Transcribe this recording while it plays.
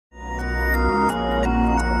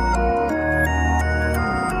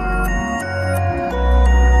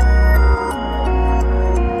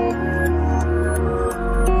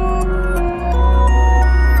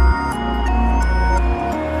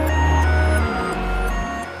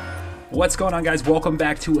What's going on, guys? Welcome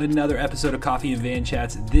back to another episode of Coffee and Van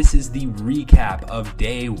Chats. This is the recap of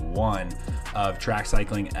day one of track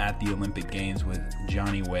cycling at the Olympic Games with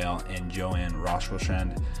Johnny Whale and Joanne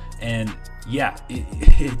Rochfelshend. And yeah,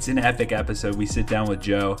 it's an epic episode. We sit down with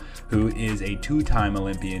Joe, who is a two-time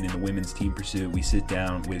Olympian in the women's team pursuit. We sit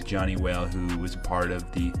down with Johnny Whale, who was part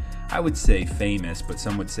of the, I would say famous, but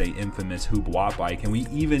some would say infamous Huub Watt bike. And we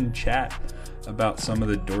even chat about some of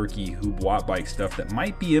the dorky Huub Watt bike stuff that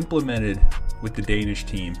might be implemented with the Danish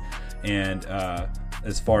team, and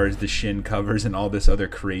as far as the shin covers and all this other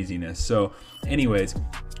craziness. So anyways,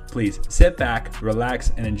 please sit back,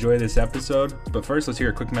 relax, and enjoy this episode. But first, let's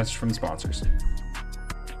hear a quick message from the sponsors.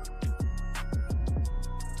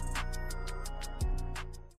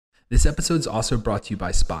 This episode is also brought to you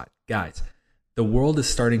by Spot. Guys, the world is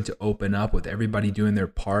starting to open up with everybody doing their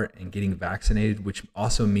part and getting vaccinated, which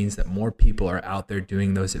also means that more people are out there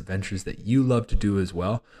doing those adventures that you love to do as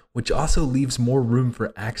well, which also leaves more room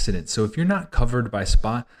for accidents. So if you're not covered by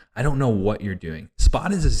Spot, I don't know what you're doing.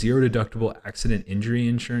 Spot is a zero deductible accident injury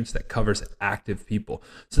insurance that covers active people.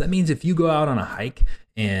 So that means if you go out on a hike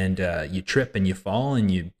and you trip and you fall and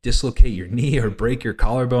you dislocate your knee or break your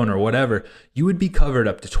collarbone or whatever, you would be covered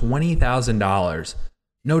up to $20,000.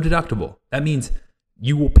 No deductible. That means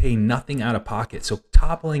you will pay nothing out of pocket. So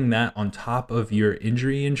toppling that on top of your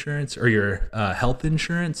injury insurance or your health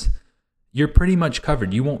insurance, you're pretty much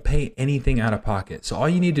covered. You won't pay anything out of pocket. So all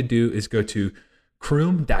you need to do is go to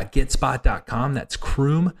croom.getspot.com. That's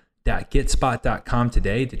croom.getspot.com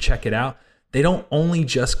today to check it out. They don't only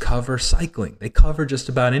just cover cycling. They cover just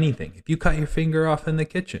about anything. If you cut your finger off in the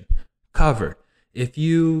kitchen, covered. If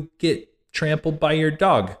you get trampled by your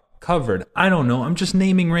dog, covered. I don't know. I'm just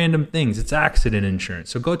naming random things. It's accident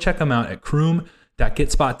insurance. So go check them out at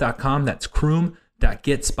croom.getspot.com. That's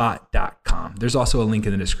croom.getspot.com. There's also a link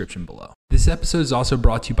in the description below. This episode is also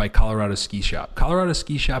brought to you by Colorado Ski Shop. Colorado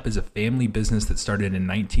Ski Shop is a family business that started in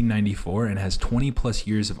 1994 and has 20 plus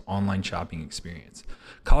years of online shopping experience.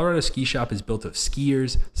 Colorado Ski Shop is built of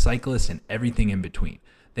skiers, cyclists, and everything in between.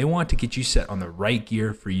 They want to get you set on the right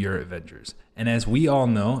gear for your adventures. And as we all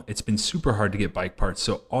know, it's been super hard to get bike parts.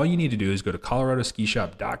 So all you need to do is go to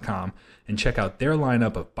coloradoskishop.com and check out their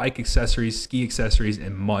lineup of bike accessories, ski accessories,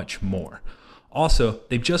 and much more. Also,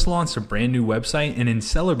 they've just launched a brand new website, and in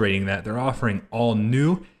celebrating that, they're offering all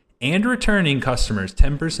new and returning customers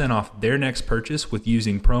 10% off their next purchase with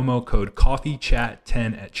using promo code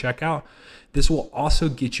CoffeeChat10 at checkout. This will also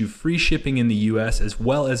get you free shipping in the US as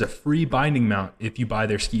well as a free binding mount if you buy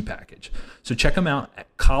their ski package. So check them out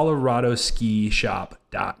at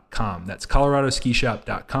coloradoskishop.com. That's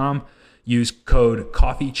coloradoskishop.com. Use code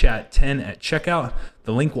CoffeeChat10 at checkout.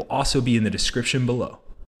 The link will also be in the description below.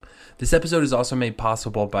 This episode is also made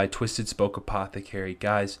possible by Twisted Spoke Apothecary.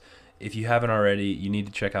 Guys, if you haven't already, you need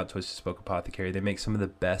to check out Twisted Spoke Apothecary. They make some of the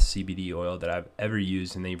best CBD oil that I've ever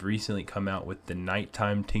used, and they've recently come out with the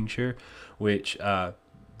nighttime tincture, which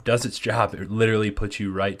does its job. It literally puts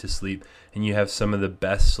you right to sleep, and you have some of the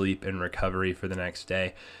best sleep and recovery for the next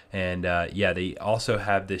day. And they also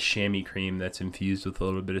have this chamois cream that's infused with a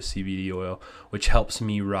little bit of CBD oil, which helps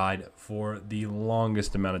me ride for the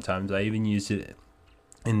longest amount of times. I even used it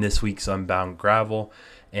in this week's Unbound Gravel.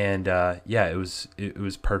 And it was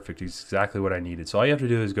perfect. It's exactly what I needed. So all you have to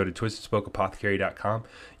do is go to twistedspokeapothecary.com,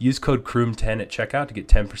 use code CROOM10 at checkout to get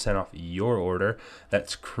 10% off your order.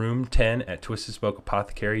 That's CROOM10 at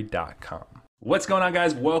twistedspokeapothecary.com. What's going on,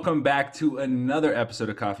 guys? Welcome back to another episode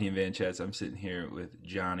of Coffee and Van Chats. I'm sitting here with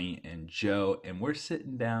Johnny and Joe, and we're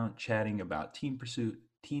sitting down chatting about team pursuit,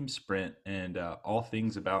 team sprint, and all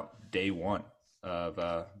things about day one of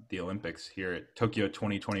the Olympics here at Tokyo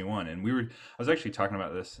 2021. And I was actually talking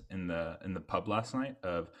about this in the pub last night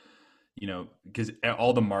of, because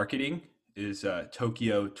all the marketing is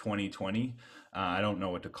Tokyo 2020. I don't know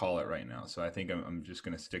what to call it right now, so I think I'm just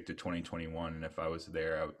going to stick to 2021. And if I was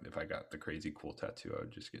there, if I got the crazy cool tattoo, I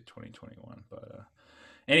would just get 2021. But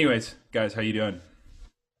anyways, guys, how you doing?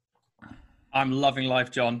 I'm loving life,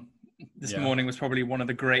 John. This morning was probably one of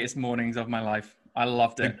the greatest mornings of my life. I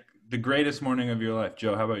loved it. The greatest morning of your life.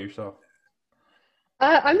 Joe, how about yourself?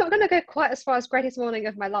 I'm not going to go quite as far as greatest morning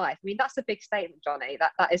of my life. I mean, that's a big statement, Johnny.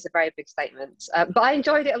 That is a very big statement. But I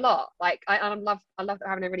enjoyed it a lot. Like I love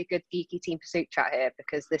having a really good geeky team pursuit chat here,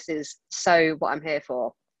 because this is so what I'm here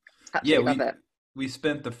for. Absolutely love it. We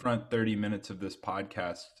spent the front 30 minutes of this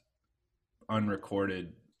podcast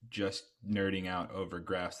unrecorded, just nerding out over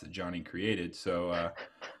graphs that Johnny created. So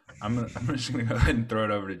I'm just going to go ahead and throw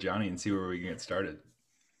it over to Johnny and see where we can get started.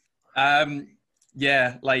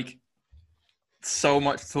 So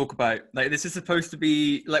much to talk about. Like, this is supposed to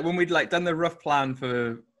be like when we'd done the rough plan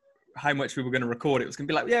for how much we were going to record. It was going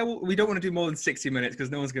to be like, yeah, well, we don't want to do more than 60 minutes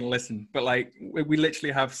because no one's going to listen. But like, we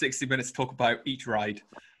literally have 60 minutes to talk about each ride.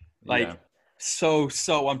 Like, so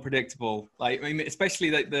unpredictable. Like, I mean,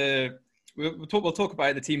 especially like we'll talk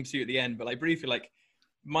about the team pursuit at the end, but like briefly, like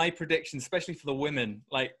my predictions, especially for the women,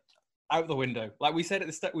 like out the window. Like we said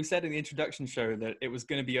we said in the introduction show that it was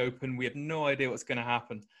going to be open. We have no idea what's going to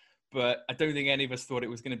happen, but I don't think any of us thought it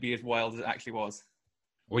was going to be as wild as it actually was.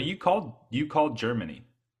 Well, you called Germany.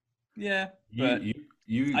 Yeah, but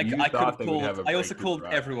I also called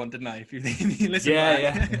everyone, didn't I? If you listen.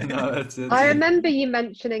 Yeah. No, that's it. I remember you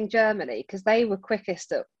mentioning Germany because they were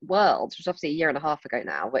quickest at Worlds, which was obviously a year and a half ago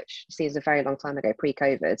now, which seems a very long time ago,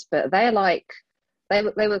 pre-COVID. But they're like, they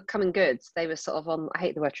were coming good. They were sort of on, I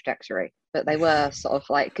hate the word trajectory, but they were sort of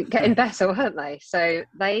like getting better, weren't they? So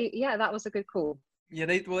that was a good call. Yeah,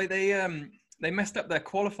 they messed up their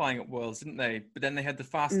qualifying at Worlds, didn't they? But then they had the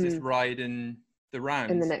fastest ride in the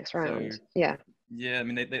round. In the next round, yeah. Yeah, I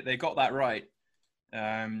mean, they got that right.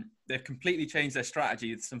 They've completely changed their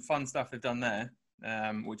strategy. It's some fun stuff they've done there,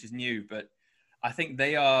 which is new. But I think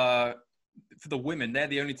they are, for the women, they're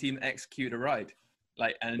the only team that execute a ride.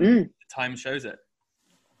 Like, and the time shows it.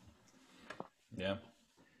 Yeah.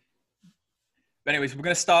 But anyways, we're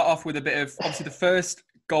going to start off with a bit of, obviously the first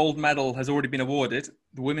gold medal has already been awarded,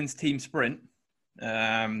 the women's team sprint.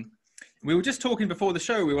 We were just talking before the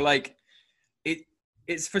show. We were like,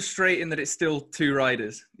 it's frustrating that it's still two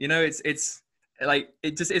riders. You know, it's like,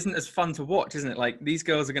 it just isn't as fun to watch, isn't it? Like, these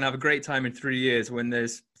girls are going to have a great time in 3 years when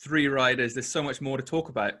there's three riders. There's so much more to talk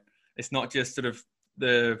about. It's not just sort of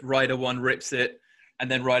the rider one rips it and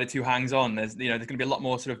then rider two hangs on. There's going to be a lot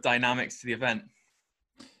more sort of dynamics to the event.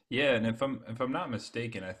 Yeah, and if I'm not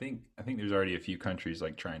mistaken, I think there's already a few countries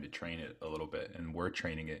like trying to train it a little bit, and we're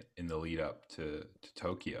training it in the lead up to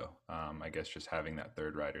Tokyo. I guess just having that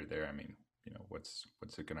third rider there. I mean, what's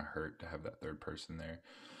it going to hurt to have that third person there?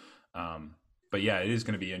 But yeah, it is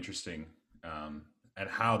going to be interesting, and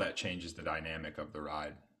how that changes the dynamic of the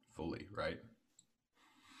ride fully, right?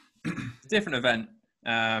 Different event.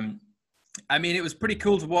 I mean, it was pretty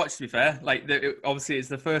cool to watch, to be fair. Like, obviously, it's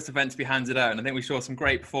the first event to be handed out, and I think we saw some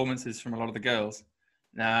great performances from a lot of the girls.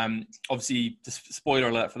 Obviously, just spoiler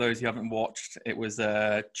alert for those who haven't watched, it was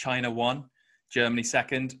China 1, Germany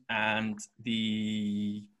 2nd, and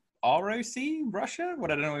the ROC, Russia? What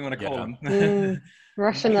I don't know what you want to call them.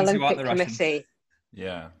 Russian Olympic Committee.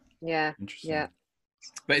 Yeah. Interesting. Yeah.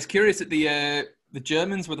 But it's curious that the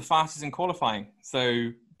Germans were the fastest in qualifying.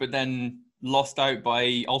 So, but then lost out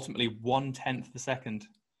by ultimately 1/10 of a second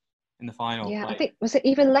in the final. Yeah, I think, was it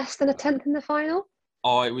even less than a tenth in the final?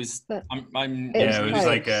 Oh, it was. It was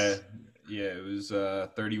like it was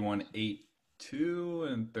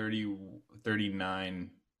 31.82 and 39.4.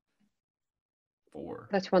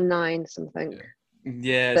 31.9 something.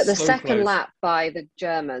 Yeah, but the so second close. lap by the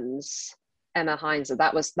Germans, Emma Heinze,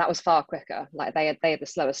 that was far quicker. Like they had the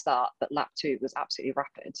slower start, but lap 2 was absolutely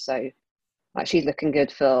rapid. So, like, she's looking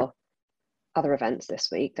good for other events this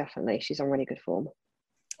week. Definitely, she's on really good form.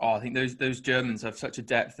 Oh, I think those Germans have such a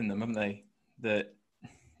depth in them, haven't they? That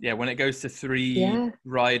when it goes to 3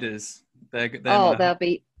 riders, they'll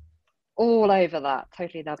be all over that.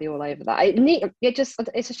 Totally, they'll be all over that.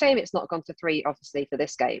 It's a shame it's not gone to 3, obviously, for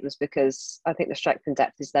this Games, because I think the strength and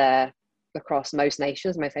depth is there across most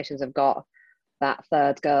nations. Most nations have got that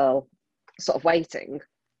third girl sort of waiting.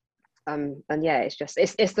 And yeah, it's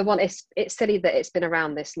the one. It's silly that it's been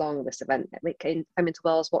around this long. This event, it came into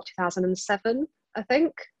Worlds 2007, I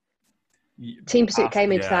think. Team Pursuit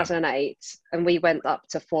came in 2008, and we went up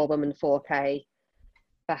to 4 women 4K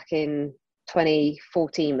back in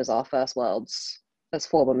 2014 was our first Worlds as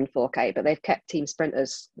 4 women 4K. But they've kept Team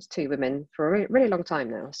Sprinters as 2 women for a really long time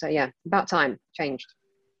now. So yeah, about time changed.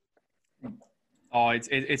 Oh,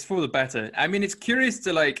 it's for the better. I mean, it's curious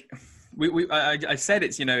to like. I said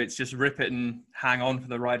it's just rip it and hang on for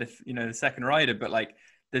the rider, the second rider. But like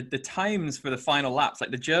the times for the final laps,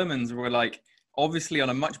 like the Germans were like obviously on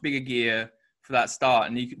a much bigger gear for that start,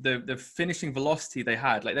 and the finishing velocity they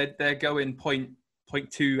had, like they're going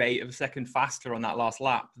 0.28 of a second faster on that last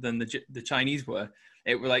lap than the Chinese were.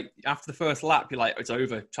 It was like after the first lap, you're like, it's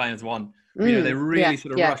over, China's won. They really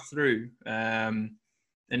sort of rushed through. And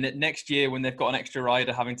next year when they've got an extra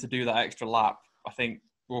rider having to do that extra lap, I think.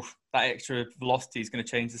 That extra velocity is going to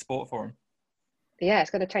change the sport for him. Yeah,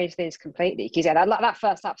 it's going to change things completely. Because that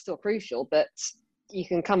first lap's still crucial, but you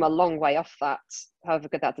can come a long way off that, however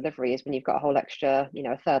good that delivery is, when you've got a whole extra,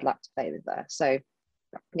 a third lap to play with there. So,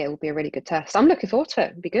 yeah, it will be a really good test. I'm looking forward to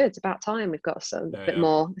it. It'll be good. It's about time we've got some bit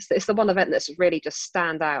more. It's the one event that's really just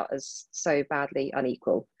stand out as so badly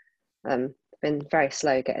unequal. been very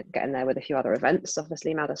slow getting there with a few other events.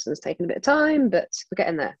 Obviously, Madison's taken a bit of time, but we're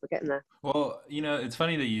getting there. We're getting there. Well, it's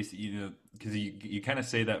funny that you know, because you kind of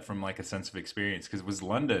say that from like a sense of experience, because it was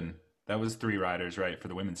London, that was 3 riders, right, for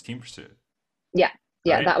the women's team pursuit. Yeah,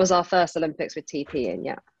 right? That was our first Olympics with TP in.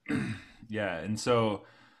 Yeah. Yeah, and so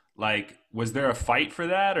like, was there a fight for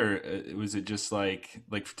that, or was it just like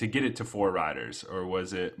to get it to 4 riders, or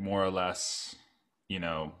was it more or less,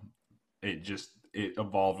 it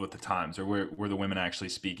evolved with the times, or were the women actually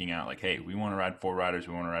speaking out like, hey, we want to ride 4 riders,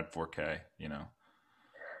 we want to ride 4K,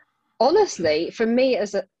 Honestly, for me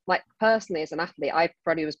personally as an athlete, I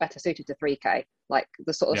probably was better suited to 3K. Like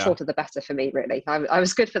the sort of Yeah. shorter the better for me, really. I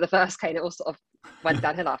was good for the first K, and it all sort of went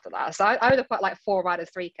downhill after that. So I would have quite like 4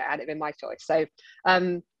 riders 3K had it been my choice. So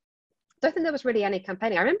don't think there was really any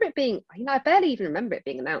campaigning. I remember it being, I barely even remember it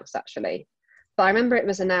being announced actually, but I remember it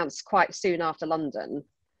was announced quite soon after London.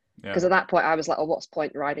 Because Yeah. at that point I was like, oh, what's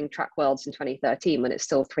point riding track worlds in 2013 when it's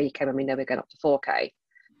still 3K when we know we're going up to 4K?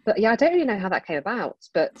 But yeah, I don't really know how that came about,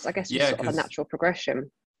 but I guess just Yeah, sort of a 'cause natural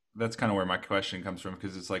progression. that's kind of where my question comes from,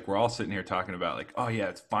 because it's like we're all sitting here talking about like, oh yeah,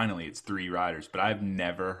 it's 3 riders, but I've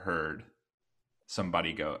never heard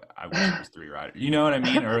somebody go, I wish it was 3 riders. You know what I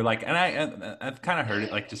mean? Or like, and I've kind of heard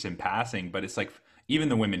it like just in passing, but it's like even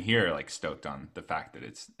the women here are like stoked on the fact that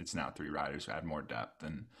it's now 3 riders who add more depth,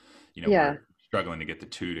 and Yeah. we're struggling to get the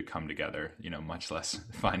 2 to come together, much less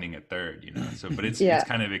finding a third, So, but it's Yeah.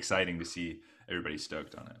 kind of exciting to see everybody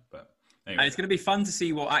stoked on it. But And anyway, it's going to be fun to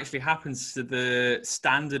see what actually happens to the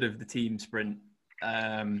standard of the team sprint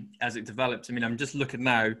as it develops. I mean, I'm just looking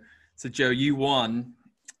now. So, Joe, you won.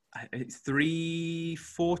 It's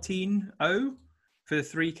 3:14.0 for the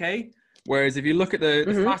 3K. Whereas if you look at the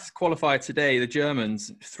fastest qualifier today, the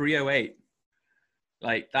Germans, 3:08.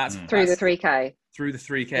 Like that's Through the 3K. Through the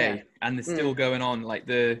 3K, Yeah. and they're still going on. Like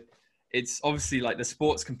it's obviously like the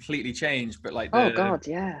sport's completely changed, but like Oh God,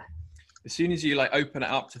 yeah. as soon as you like open it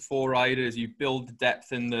up to 4 riders, you build the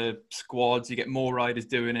depth in the squads, you get more riders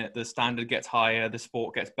doing it, the standard gets higher, the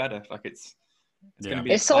sport gets better. Like it's going to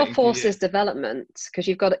be. It sort of exciting for you. forces development, because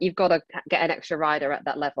you've got to get an extra rider at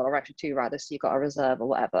that level, or actually 2 riders, so you've got a reserve or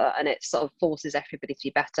whatever, and it sort of forces everybody to be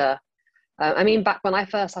better. I mean, back when I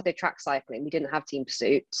first started track cycling, we didn't have team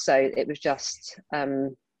pursuit, so it was just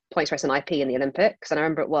points race and IP in the Olympics. And I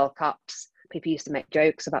remember at World Cups, people used to make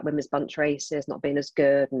jokes about women's bunch races not being as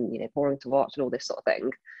good and boring to watch and all this sort of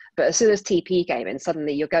thing. But as soon as TP came in,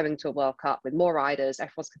 suddenly you're going to a World Cup with more riders,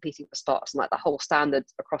 everyone's competing for spots, and like the whole standard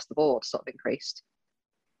across the board sort of increased.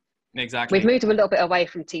 Exactly. We've moved a little bit away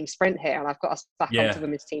from team sprint here, and I've got us back onto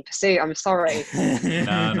women's team pursuit. I'm sorry.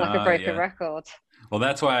 Like a broken record. Well,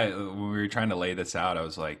 that's why when we were trying to lay this out, I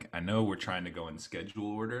was like, I know we're trying to go in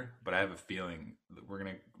schedule order, but I have a feeling that we're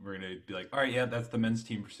gonna be like, all right, yeah, that's the men's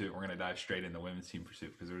team pursuit. We're gonna dive straight into women's team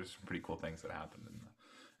pursuit, because there's some pretty cool things that happened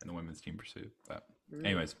in the women's team pursuit. But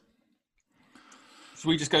anyways, should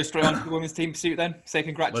we just go straight on to the women's team pursuit then? Say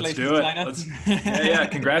congratulations, let's do it. China. Yeah,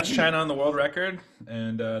 congrats China on the world record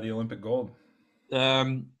and the Olympic gold.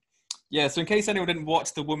 Yeah, so in case anyone didn't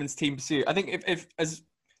watch the women's team pursuit, I think if as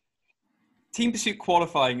team pursuit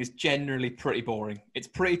qualifying is generally pretty boring. It's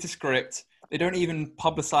pretty to script. They don't even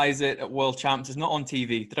publicize it at World Champs. It's not on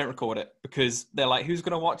TV. They don't record it because they're like, who's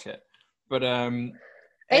going to watch it? But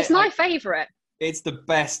it's my favorite. It's the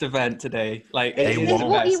best event today. Like it's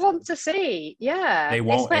what you want to see. Yeah, they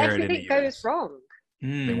won't air it in the US. Goes wrong.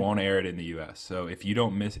 They won't air it in the US. So if you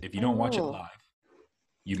don't watch it live,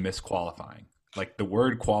 you miss qualifying. Like the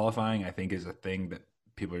word qualifying, I think, is a thing that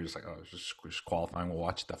people are just like, oh, it's just qualifying. We'll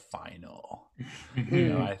watch the final.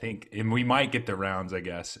 I think, and we might get the rounds, I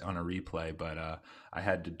guess, on a replay. But I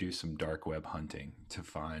had to do some dark web hunting to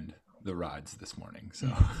find the rides this morning. So,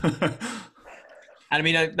 and I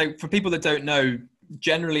mean, like, for people that don't know,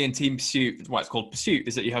 generally in team pursuit, why it's called pursuit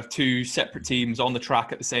is that you have 2 separate teams on the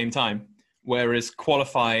track at the same time. Whereas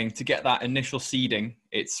qualifying, to get that initial seeding,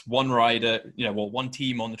 it's 1 rider, 1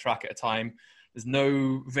 team on the track at a time. There's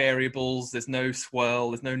no variables. There's no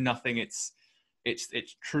swirl. There's no nothing. It's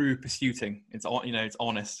true pursuiting. It's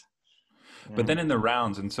honest. But then in the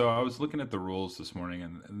rounds, and so I was looking at the rules this morning,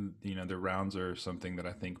 and the rounds are something that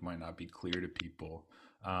I think might not be clear to people.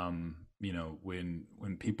 When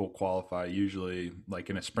people qualify, usually like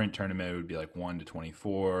in a sprint tournament, it would be like 1 to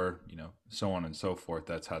 24, so on and so forth.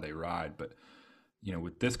 That's how they ride. But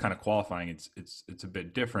with this kind of qualifying, it's a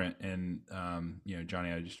bit different. And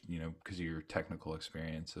Johnny, I just because of your technical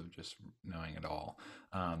experience of just knowing it all,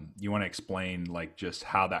 you want to explain like just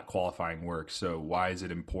how that qualifying works. So why is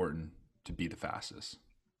it important to be the fastest?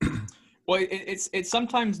 Well, it's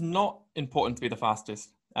sometimes not important to be the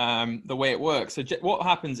fastest. The way it works. So what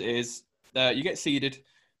happens is you get seeded.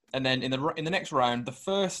 And then in the next round, the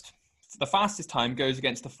fastest time goes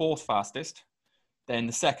against the fourth fastest. Then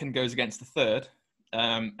the second goes against the third.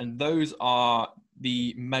 And those are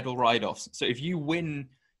the medal ride-offs. So if you want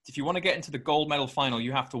to get into the gold medal final,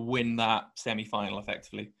 you have to win that semi-final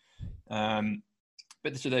effectively.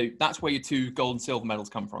 But so that's where your 2 gold and silver medals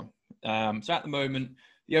come from. So at the moment,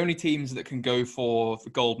 the only teams that can go for the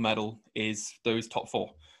gold medal is those top 4.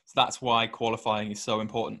 So that's why qualifying is so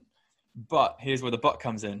important. But here's where the but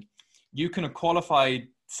comes in. You can have qualified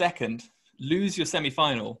second, lose your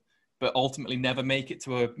semi-final, but ultimately never make it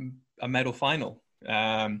to a medal final,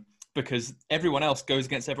 because everyone else goes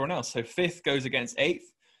against everyone else. So 5th goes against 8th,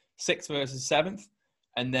 6th versus 7th,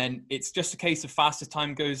 and then it's just a case of fastest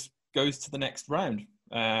time goes to the next round.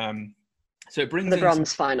 So it brings the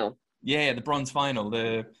bronze final. Yeah, the bronze final.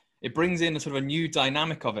 It brings in a sort of a new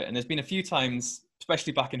dynamic of it. And there's been a few times,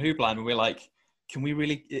 especially back in Hoopland, where we're like,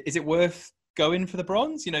 is it worth going for the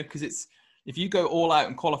bronze? Because if you go all out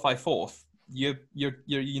and qualify 4th, you're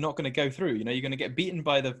not going to go through. You're going to get beaten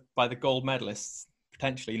by the gold medalists,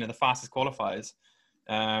 potentially, the fastest qualifiers.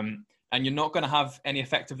 And you're not going to have any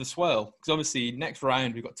effect of the swirl. Because obviously next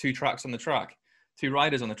round, we've got 2 riders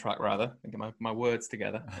on the track, rather. I get my words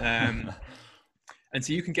together. And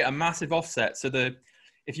so you can get a massive offset. So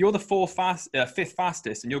if you're the 5th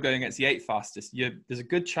fastest and you're going against the 8th fastest, there's a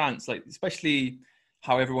good chance, like especially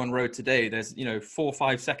how everyone rode today, there's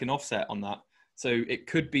 4-5 second offset on that. So it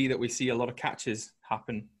could be that we see a lot of catches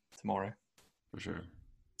happen tomorrow. For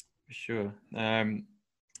sure. But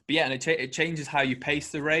yeah, and it changes how you pace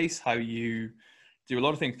the race, how you do a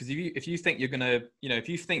lot of things. Because if you think you're gonna, if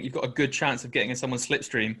you think you've got a good chance of getting in someone's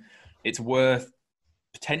slipstream, it's worth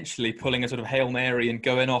potentially pulling a sort of Hail Mary and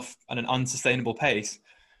going off at an unsustainable pace,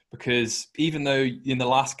 because even though in the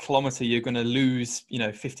last kilometer you're going to lose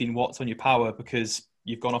 15 watts on your power because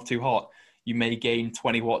you've gone off too hot, you may gain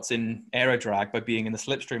 20 watts in aero drag by being in the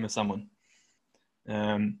slipstream of someone.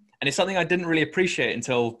 And it's something I didn't really appreciate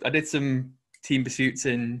until I did some team pursuits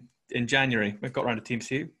in January. We've got around a team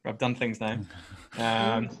pursuit. I've done things now.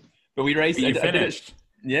 But we raced. You finished?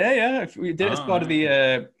 Yeah. We did it as part of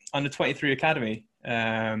the under 23 academy.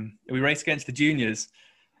 We raced against the juniors,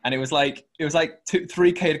 and it was like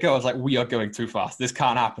 3K to go. I was like, we are going too fast. This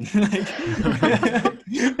can't happen.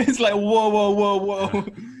 It's like whoa.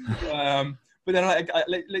 But then I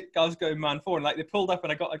was going man forward, and like they pulled up,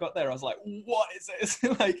 and I got there. I was like, what is this?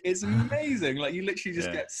 It's amazing. Like you literally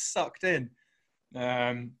just get sucked in.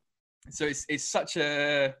 So it's such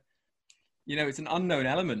a, it's an unknown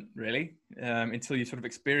element really, until you sort of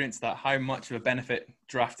experience that, how much of a benefit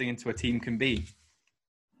drafting into a team can be.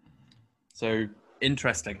 So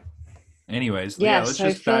interesting. Anyways, let's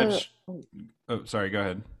just badge. Oh, sorry, go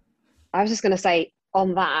ahead. I was just going to say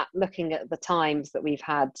on that, looking at the times that we've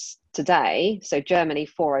had today, so Germany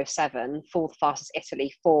 4:07, 4th fastest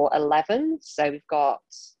Italy 4:11. So we've got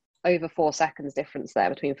over 4 seconds difference there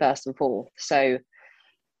between 1st and 4th. So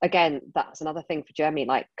again, that's another thing for Germany.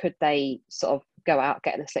 Like, could they sort of go out,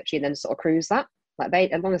 get in a slipstream, and then sort of cruise that? Like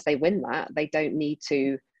as long as they win that, they don't need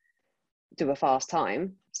to do a fast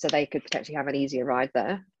time, so they could potentially have an easier ride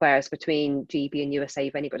there. Whereas between GB and USA,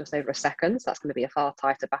 you've only got just over a second, so that's going to be a far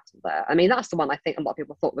tighter battle there. I mean, that's the one I think a lot of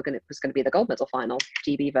people thought was going to be the gold medal final,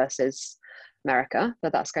 GB versus America,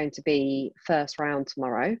 but that's going to be first round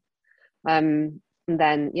tomorrow. And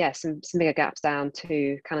then some bigger gaps down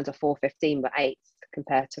to Canada 4:15 but 8th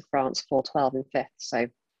compared to France 4:12 and 5th. So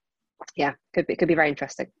yeah, could be very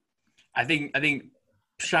interesting. I think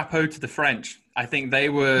chapeau to the French. I think they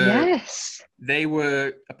were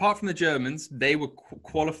apart from the Germans, they were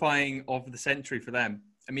qualifying of the century for them.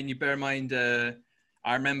 I mean, you bear in mind, I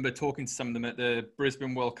remember talking to some of them at the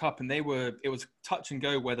Brisbane World Cup, and it was touch and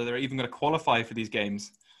go whether they're even going to qualify for these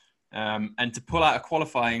games. And to pull out a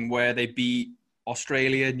qualifying where they beat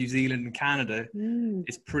Australia, New Zealand, and Canada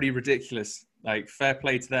is pretty ridiculous. Like, fair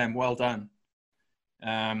play to them. Well done.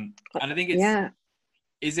 And I think it's,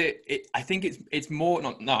 I think it's more,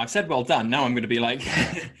 no, I've said well done. Now I'm going to be like,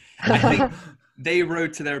 I think they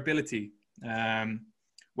rode to their ability.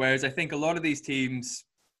 Whereas I think a lot of these teams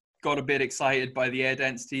got a bit excited by the air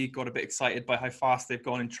density, got a bit excited by how fast they've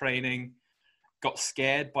gone in training, got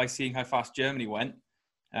scared by seeing how fast Germany went.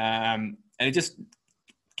 And it just,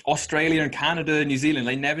 Australia and Canada and New Zealand,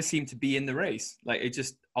 they never seem to be in the race. Like,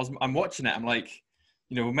 I'm watching it. I'm like,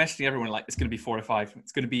 we're messaging everyone like, it's going to be 4 or 5.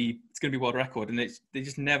 It's going to be world record. And they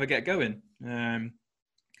just never get going. To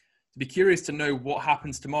be curious to know what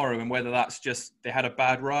happens tomorrow and whether that's just, they had a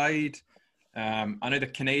bad ride. I know the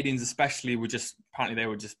Canadians especially apparently they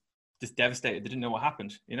were just devastated. They didn't know what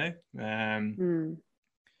happened,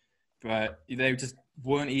 But they just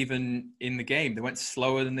weren't even in the game. They went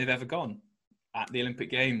slower than they've ever gone at the Olympic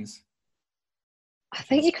Games. I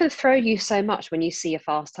think you can throw you so much when you see a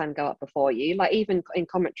fast time go up before you. Like even in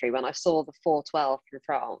commentary, when I saw the 4:12 from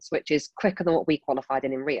France, which is quicker than what we qualified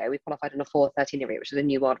in Rio. We qualified in a 4:13 in Rio, which is a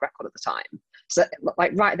new world record at the time. So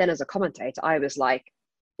like right then as a commentator, I was like,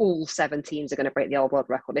 all 7 teams are going to break the old world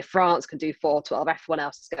record. If France can do 4:12, everyone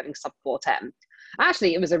else is going sub 4:10.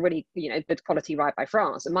 Actually, it was a really good quality ride by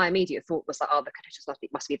France. And my immediate thought was like, oh, the conditions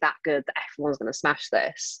must be that good that everyone's going to smash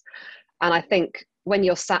this. And I think when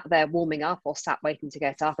you're sat there warming up or sat waiting to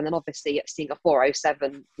get up, and then obviously seeing a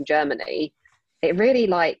 4:07 from Germany, it really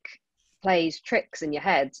like plays tricks in your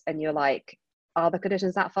head. And you're like, are the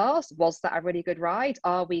conditions that fast? Was that a really good ride?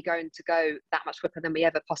 Are we going to go that much quicker than we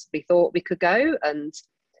ever possibly thought we could go? And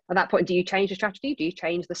at that point, do you change the strategy? Do you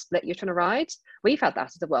change the split you're trying to ride? We've had that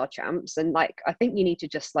as the world champs. And like, I think you need to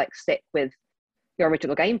just like stick with your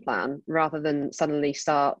original game plan rather than suddenly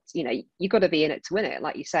start, you got to be in it to win it,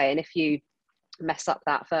 like you say. And if you mess up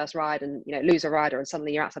that first ride and, lose a rider and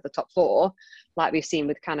suddenly you're outside the top 4, like we've seen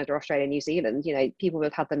with Canada, Australia, New Zealand, people would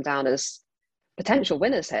have had them down as potential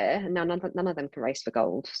winners here. And now none of them can race for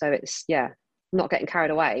gold. So it's, not getting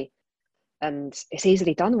carried away. And it's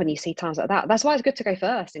easily done when you see times like that. That's why it's good to go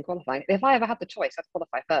first in qualifying. If I ever had the choice, I'd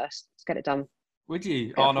qualify first. Let's get it done. Would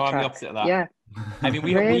you? Oh, no, I'm the opposite of that. Yeah. I mean,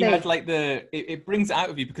 we Really? had like it brings it out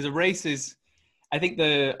of you because a race is, I think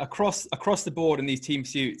across the board in these team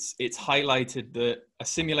pursuits, it's highlighted that a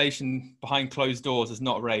simulation behind closed doors is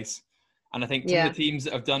not a race. And I think some of the teams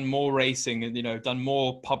that have done more racing and, done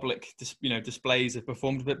more public, displays have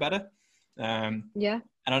performed a bit better.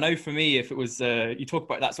 And I know for me, if it was, you talk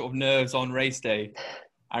about that sort of nerves on race day,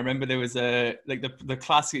 I remember there was the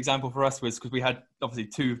classic example for us was because we had obviously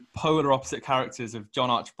 2 polar opposite characters of John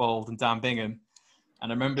Archibald and Dan Bingham.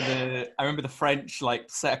 And I remember the French like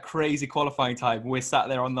set a crazy qualifying time. We're sat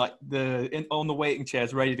there on like on the waiting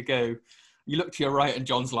chairs ready to go. You look to your right and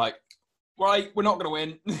John's like, right, we're not going to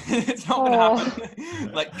win. It's not going to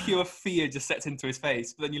happen. Like pure fear just sets into his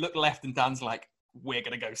face. But then you look left and Dan's like, we're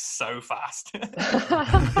going to go so fast. It's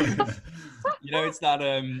that,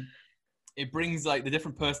 it brings like the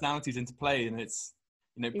different personalities into play and it's,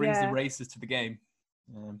 it brings the racers to the game.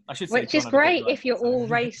 I should say, which is great if you're all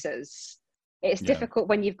racers. It's difficult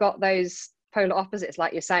when you've got those polar opposites,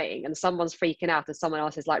 like you're saying, and someone's freaking out and someone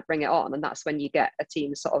else is like, bring it on. And that's when you get a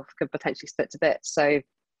team sort of could potentially split to bits. So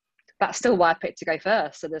that's still why I picked to go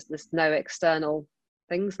first. So there's no external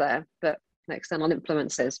things there, but no external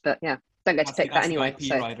influences. But don't get to pick that anyway.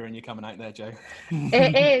 IP rider and you're coming out there, Joe.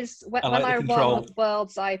 It is. When I control. won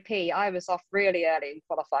World's IP, I was off really early in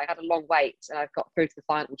qualifying. I had a long wait and I got through to the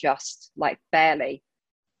final just like barely.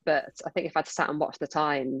 But I think if I'd sat and watched the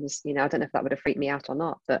times, I don't know if that would have freaked me out or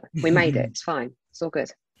not, but we made it. It's fine. It's all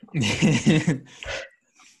good.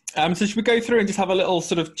 So should we go through and just have a little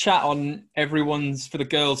sort of chat on everyone's for the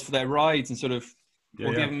girls for their rides and sort of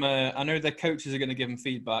we'll give them I know their coaches are going to give them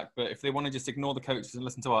feedback, but if they want to just ignore the coaches and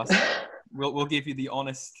listen to us, we'll give you the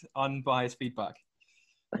honest, unbiased feedback.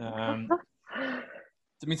 I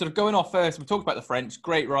mean, sort of going off first, we talked about the French,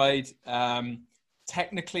 great ride.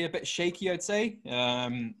 Technically a bit shaky, I'd say.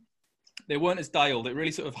 They weren't as dialed. It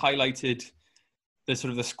really sort of highlighted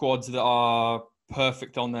the squads that are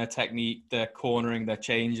perfect on their technique, their cornering, their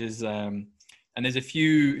changes. And there's a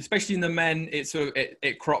few, especially in the men,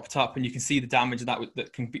 it cropped up and you can see the damage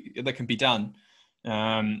that can be done.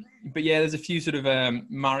 But there's a few sort of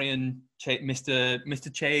Marion,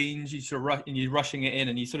 Mr. Change. You're rushing it in,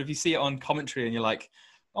 and you see it on commentary, and you're like,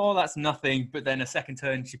 oh, that's nothing. But then a second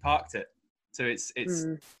turn, she parked it. So it's there's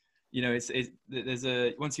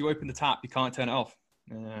once you open the tap, you can't turn it off.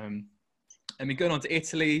 I mean, going on to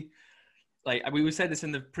Italy, like we said this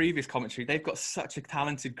in the previous commentary, they've got such a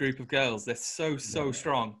talented group of girls. They're so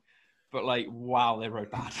strong, but like, wow, they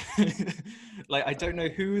rode bad. Like, I don't know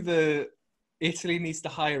who Italy needs to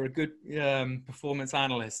hire a good performance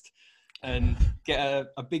analyst and get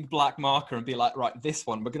a big black marker and be like, right, this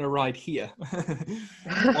one, we're going to ride here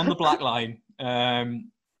on the black line.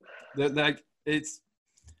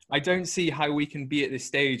 I don't see how we can be at this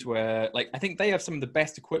stage where, like, I think they have some of the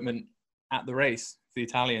best equipment at the race, the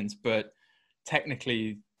Italians, but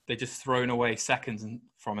technically they're just thrown away seconds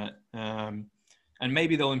from it. And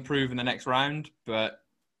maybe they'll improve in the next round, but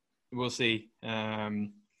we'll see.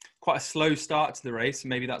 Quite a slow start to the race.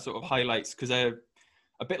 Maybe that sort of highlights, because they're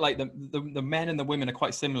a bit like the men and the women are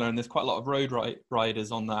quite similar, and there's quite a lot of road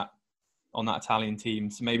riders on that Italian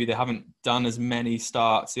team. So maybe they haven't done as many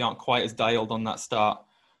starts. They aren't quite as dialed on that start.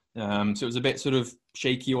 So it was a bit sort of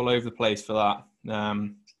shaky all over the place for that.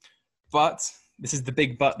 But this is the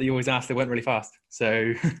big but that you always ask. They went really fast.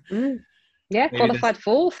 So Yeah, Maybe qualified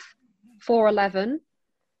fourth, 4:11.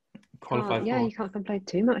 qualified Yeah, for. you can't complain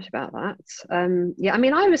too much about that. Yeah, I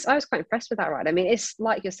mean, I was quite impressed with that ride. I mean, it's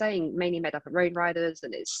like you're saying, mainly made up of road riders,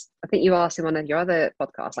 and it's. I think you asked in one of your other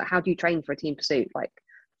podcasts, like, how do you train for a team pursuit? Like,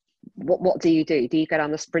 what do you do? Do you go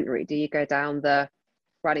down the sprint route? Do you go down the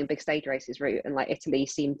riding big stage races route? And like Italy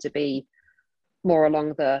seemed to be more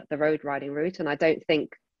along the road riding route, and I don't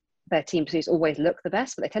think their team pursuits always look the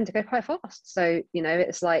best, but they tend to go quite fast. So, you know,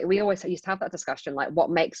 it's like we always used to have that discussion, like what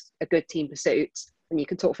makes a good team pursuit. And you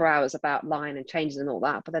can talk for hours about line and changes and all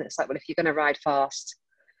that. But then it's like, well, if you're going to ride fast,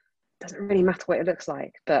 it doesn't really matter what it looks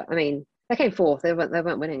like. But I mean, they came fourth. They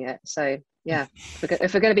weren't winning it. So yeah,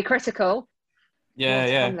 if we're going to be critical, more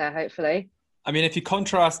to come there, hopefully. I mean, if you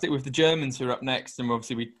contrast it with the Germans who are up next, and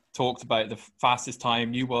obviously we talked about the fastest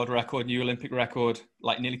time, new world record, new Olympic record,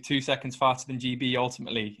 like nearly 2 seconds faster than GB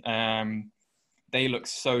ultimately. They looked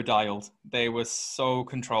so dialed. They were so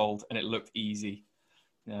controlled, and it looked easy.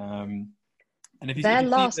 And if you, their if you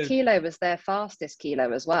last kilo was their fastest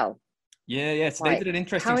kilo as well. Yeah. So like, they did an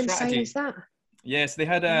interesting strategy. How insane is that? Yeah, so they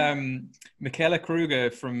had Michaela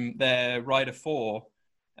Kruger from their Rider 4.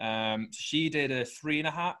 She did a three and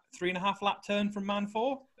a half lap turn from Man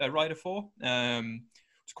 4, Rider 4.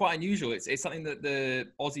 It's quite unusual. It's something that the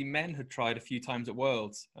Aussie men had tried a few times at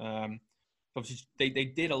Worlds. Obviously, they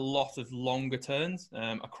did a lot of longer turns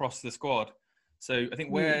across the squad. So I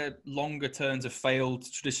think where longer turns have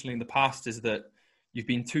failed traditionally in the past is that you've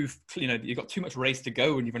got too much race to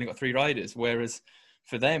go and you've only got 3 riders. Whereas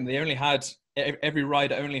for them, every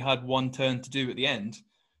rider only had 1 turn to do at the end.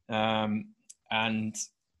 And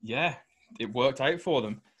yeah, it worked out for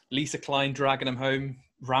them. Lisa Klein dragging them home,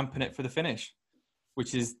 ramping it for the finish,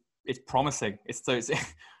 which is, it's promising.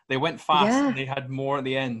 They went fast and they had more at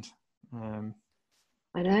the end. I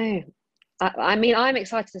know. I mean, I'm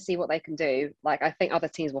excited to see what they can do. Like, I think other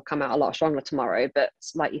teams will come out a lot stronger tomorrow, but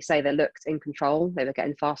like you say, they looked in control. They were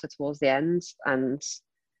getting faster towards the end, and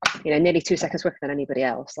nearly 2 seconds quicker than anybody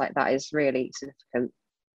else. Like, that is really significant.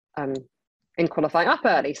 In qualifying up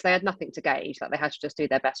early, so they had nothing to gauge. Like, they had to just do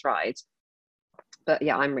their best rides. But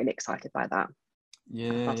yeah, I'm really excited by that.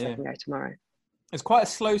 Yeah, how fast they can go tomorrow. It's quite a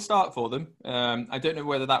slow start for them. I don't know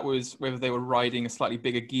whether they were riding a slightly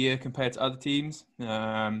bigger gear compared to other teams.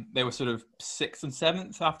 They were sort of 6th and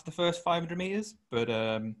 7th after the first 500 meters, but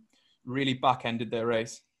really back-ended their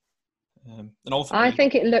race. And ultimately, I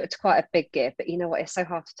think it looked quite a big gear, but you know what? It's so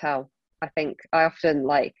hard to tell. I think I often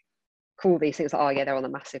call these things, oh yeah, they're on a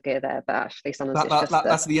massive gear there, but actually sometimes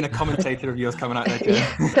that's the inner commentator of yours coming out there, Joe.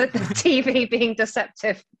 the TV being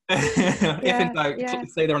deceptive. If in doubt,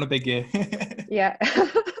 say they're on a big gear. Yeah.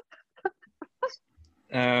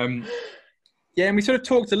 And we sort of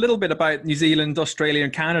talked a little bit about New Zealand, Australia,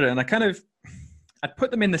 and Canada, and I'd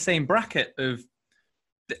put them in the same bracket of.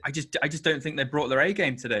 I just don't think they brought their A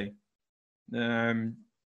game today.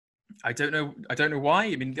 I don't know why.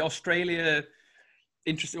 I mean, the Australia.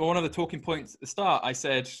 Interesting. One of the talking points at the start, I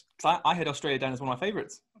said, because I had Australia down as one of my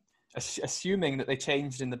favourites, assuming that they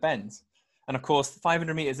changed in the bends. And of course,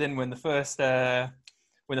 500 meters in, when the first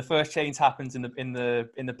change happens in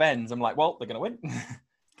the bends, I'm like, well, they're going to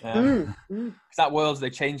win. That Worlds, they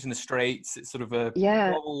changed in the straights. It's sort of a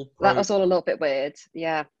that was all a little bit weird.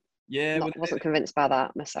 Yeah. Wasn't convinced by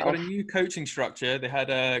that myself. They got a new coaching structure. They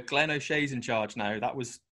had Glenn O'Shea's in charge now.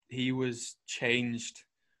 He was changed.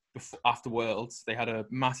 After Worlds, they had a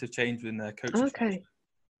massive change within their coaching. Okay.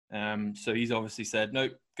 So he's obviously said, no,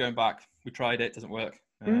 going back. We tried it, doesn't work.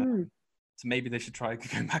 So maybe they should try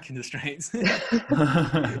going back into the straights.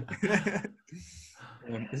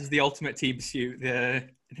 This is the ultimate team pursuit.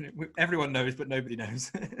 Everyone knows, but nobody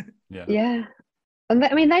knows. Yeah. And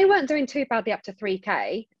I mean, they weren't doing too badly up to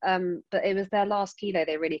 3K, but it was their last kilo.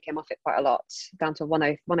 They really came off it quite a lot, down to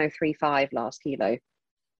 1035 last kilo.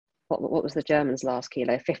 What was the Germans' last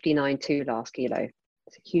kilo? 59.2 last kilo.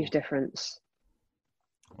 It's a huge difference.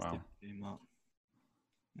 Wow.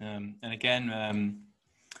 And again,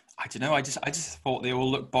 I don't know. I just thought they all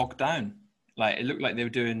looked bogged down. Like, it looked like they were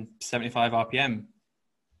doing 75 RPM.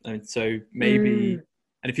 And so maybe,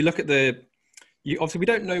 and if you look at obviously we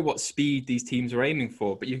don't know what speed these teams are aiming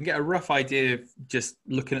for, but you can get a rough idea of just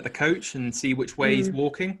looking at the coach and see which way he's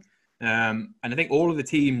walking. And I think all of the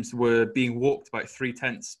teams were being walked about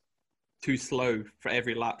 0.3 too slow for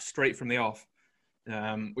every lap, straight from the off,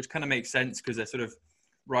 which kind of makes sense because they're sort of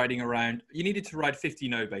riding around. You needed to ride 50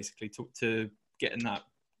 basically to get in that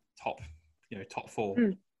top 4.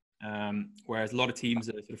 Whereas a lot of teams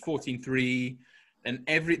are sort of 14.3, and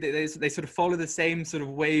they sort of follow the same sort of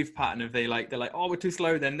wave pattern of they're like, oh, we're too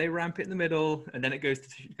slow, then they ramp it in the middle, and then it goes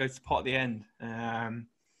to pot at the end.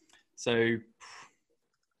 So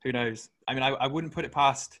who knows? I mean, I wouldn't put it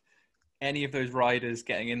past any of those riders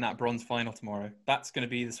getting in that bronze final tomorrow. That's going to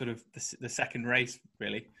be the sort of the second race,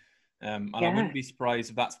 really. And I wouldn't be surprised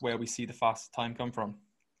if that's where we see the fastest time come from.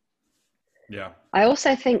 Yeah. I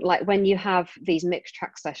also think like when you have these mixed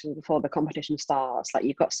track sessions before the competition starts, like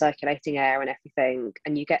you've got circulating air and everything,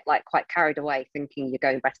 and you get like quite carried away thinking you're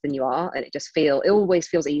going better than you are, and it always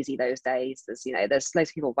feels easy those days. There's loads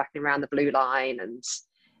of people whacking around the blue line, and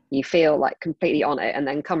you feel like completely on it. And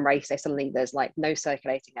then come race day, suddenly there's like no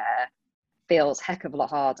circulating air, feels heck of a lot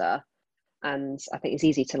harder. And I think it's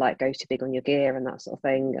easy to like go too big on your gear and that sort of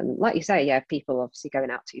thing. And like you say, yeah, people obviously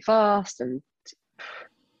going out too fast and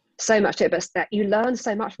so much to it, but that you learn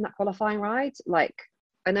so much from that qualifying ride. Like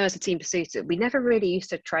I know as a team pursuiter, we never really used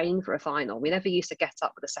to train for a final. We never used to get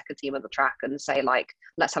up with the second team on the track and say like,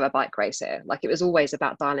 let's have a bike race here. Like it was always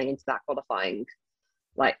about dialing into that qualifying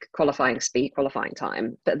speed, qualifying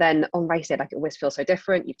time. But then on race day, like it always feels so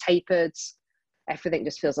different. You've tapered, everything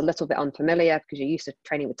just feels a little bit unfamiliar because you're used to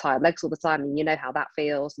training with tired legs all the time, and you know how that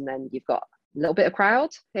feels. And then you've got a little bit of crowd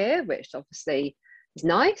here, which obviously is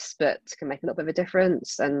nice, but can make a little bit of a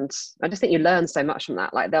difference. And I just think you learn so much from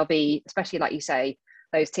that. Like there'll be, especially like you say,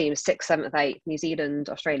 those teams 6th, 7th, 8th, New Zealand,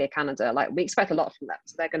 Australia, Canada, like we expect a lot from them.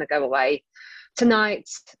 So they're going to go away tonight,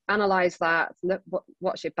 analyze that,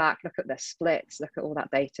 watch it back, look at their splits, look at all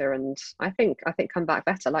that data, and I think come back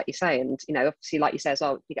better, like you say. And obviously, like you say as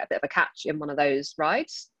well, you get a bit of a catch in one of those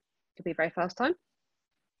rides. Could be very first time.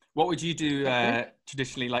 What would you do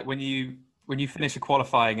traditionally, like when you finish a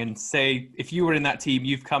qualifying, and say if you were in that team,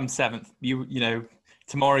 you've come 7th, you know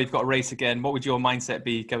tomorrow you've got a race again, what would your mindset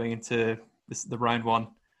be going into the round one?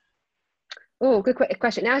 Oh, good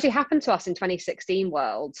question. Now, as it happened to us in 2016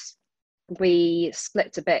 Worlds, we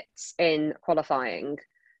split to bits in qualifying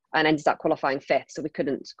and ended up qualifying 5th, so we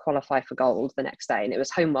couldn't qualify for gold the next day. And it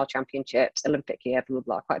was home world championships, Olympic year, blah, blah,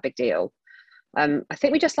 blah, quite a big deal. I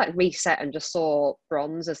think we just like reset and just saw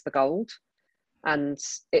bronze as the gold. And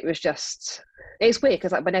it's weird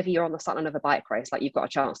because like whenever you're on the start line of a bike race, like you've got a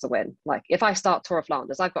chance to win. Like if I start Tour of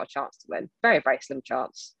Flanders, I've got a chance to win. Very, very slim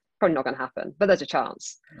chance. Probably not going to happen, but there's a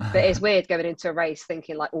chance. But it's weird going into a race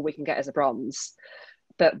thinking like all we can get is a bronze.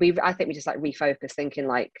 But I think we just like refocus, thinking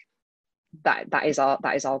like that is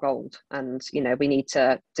our gold, and we need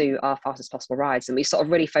to do our fastest possible rides. And we sort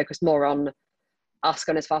of really focused more on us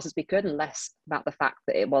going as fast as we could, and less about the fact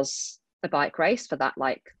that it was a bike race. For that,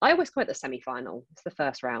 like I always call it the semi-final. It's the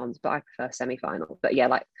first round, but I prefer semi-final. But yeah,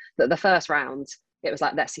 like the first round, it was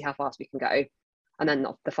like let's see how fast we can go, and then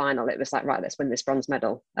the final, it was like right, let's win this bronze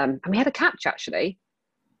medal. And we had a catch actually.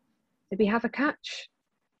 Did we have a catch?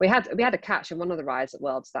 We had a catch in one of the rides at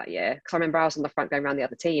Worlds that year, because I remember I was on the front going around the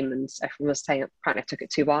other team, and everyone was saying apparently I took it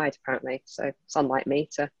too wide. Apparently, so it's unlike me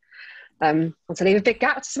to leave a big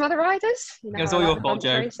gap to some other riders. It was all your fault,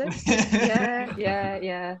 Joe.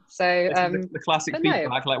 Yeah. So the classic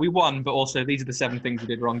feedback, like we won, but also these are the 7 things you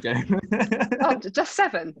did wrong, Joe. Oh, just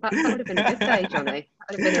 7. That would have been a good day, Johnny.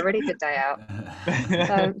 That would have been a really good day out.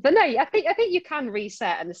 But no, I think you can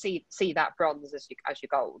reset and see that bronze as your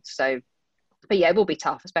gold. So, but yeah, it will be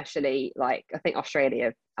tough, especially like I think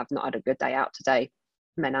Australia have not had a good day out today,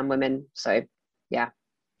 men and women. So yeah.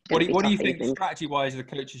 What do you think strategy-wise the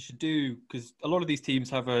coaches should do? Because a lot of these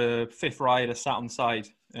teams have a 5th rider sat on the side,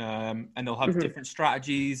 and they'll have different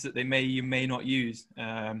strategies that you may not use.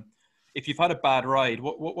 If you've had a bad ride,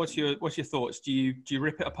 what's your thoughts? Do you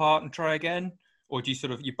rip it apart and try again, or do you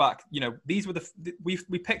sort of these were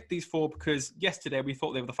we picked these 4 because yesterday we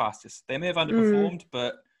thought they were the fastest. They may have underperformed,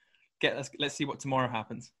 but let's see what tomorrow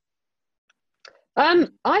happens.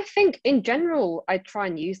 I think in general, I'd try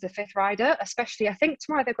and use the 5th rider, especially I think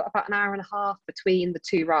tomorrow they've got about an hour and a half between the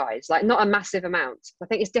 2 rides, like not a massive amount. I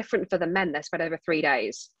think it's different for the men. They're spread over 3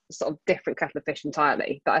 days, it's sort of different kettle of fish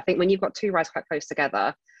entirely. But I think when you've got 2 rides quite close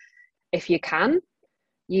together, if you can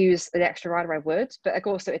use the extra rider, I would. But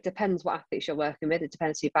also it depends what athletes you're working with. It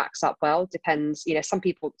depends who backs up well. Depends, some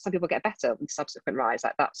people get better with subsequent rides,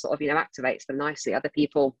 like that sort of activates them nicely. Other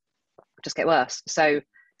people just get worse. So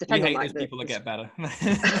we hate those people that get better.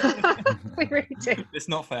 We really do. It's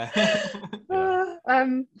not fair.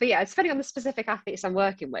 But yeah, depending on the specific athletes I'm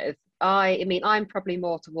working with, I mean, I'm probably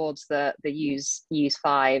more towards the use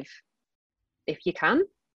 5 if you can.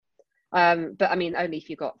 But I mean, only if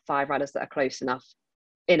you've got 5 riders that are close enough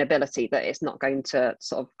in ability that it's not going to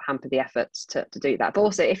sort of hamper the efforts to do that. But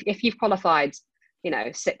also, if you've qualified,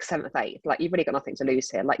 6th, 7th, 8th, like you've really got nothing to lose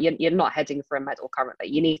here. Like you're not heading for a medal currently.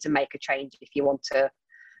 You need to make a change if you want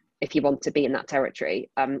to be in that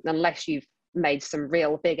territory, unless you've made some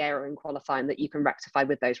real big error in qualifying that you can rectify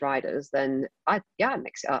with those riders, then I'd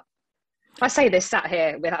mix it up. I say this sat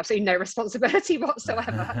here with absolutely no responsibility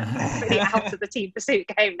whatsoever. Completely out of the team pursuit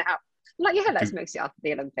game now. I'm like, yeah, let's mix it up at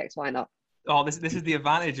the Olympics. Why not? Oh, this is the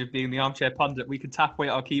advantage of being the armchair pundit. We can tap away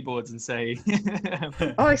at our keyboards and say,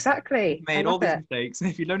 Oh, exactly. made all these mistakes.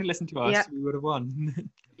 If you'd only listened to us, we would have won.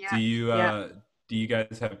 Yeah. Do you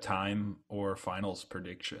guys have time or finals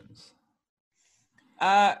predictions?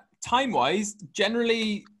 Time-wise,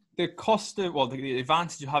 generally the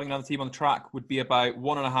advantage of having another team on the track would be about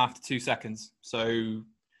 1.5 to 2 seconds. So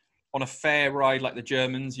on a fair ride like the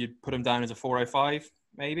Germans, you'd put them down as a 4:05,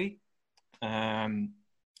 maybe.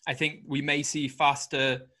 I think we may see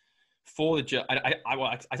faster for the.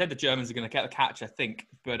 I said the Germans are going to get the catch, I think,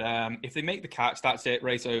 but if they make the catch, that's it.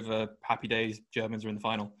 Race over. Happy days. Germans are in the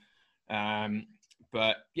final.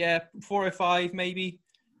 But yeah, 4:05 maybe.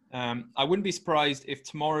 I wouldn't be surprised if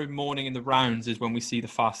tomorrow morning in the rounds is when we see the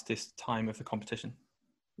fastest time of the competition.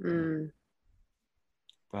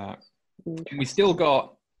 But we still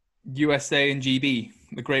got USA and GB,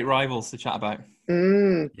 the great rivals, to chat about.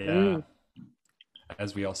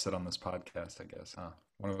 As we all said on this podcast, I guess, huh?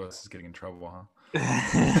 One of us is getting in trouble, huh?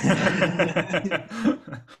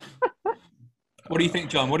 What do you think,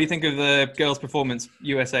 John? What do you think of the girls' performance,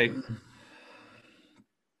 USA?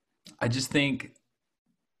 I just think,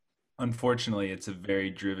 unfortunately, it's a very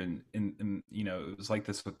driven, and you know, it was like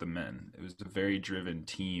this with the men. It was a very driven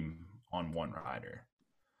team on one rider.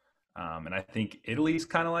 And I think Italy's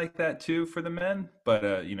kind of like that too for the men,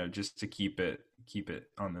 but you know, just to keep it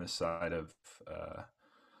on this side of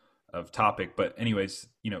topic. But anyways,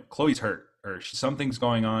 you know, Chloe's hurt, or something's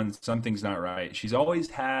going on, something's not right. She's always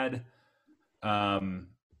had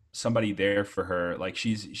somebody there for her. Like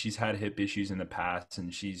she's had hip issues in the past,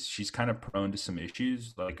 and she's kind of prone to some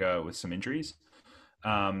issues, like with some injuries.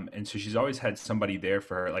 And so she's always had somebody there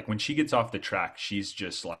for her. Like when she gets off the track, she's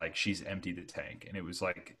just like, she's emptied the tank. And it was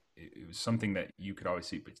like, it was something that you could always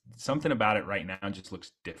see, but something about it right now just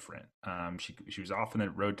looks different. She was off in the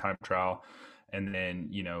road time trial. And then,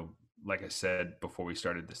 you know, like I said, before we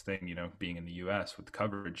started this thing, you know, being in the US with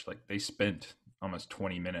coverage, like they spent almost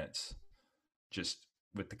 20 minutes just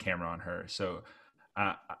with the camera on her. So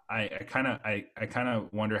I kind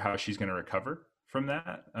of wonder how she's going to recover from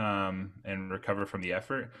that, and recover from the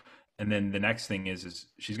effort. And then the next thing is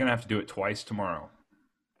she's going to have to do it twice tomorrow.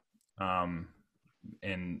 And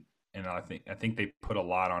I think they put a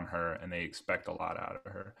lot on her, and they expect a lot out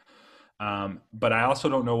of her. But I also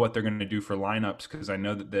don't know what they're going to do for lineups, because I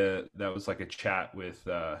know that that was like a chat with,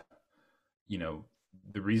 you know,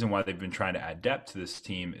 the reason why they've been trying to add depth to this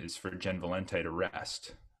team is for Jen Valente to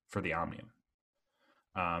rest for the Omnium.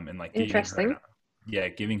 And like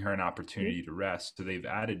giving her an opportunity to rest. So they've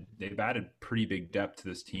added pretty big depth to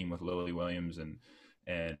this team with Lily Williams and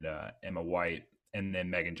Emma White, and then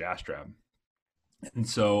Megan Jastrab. And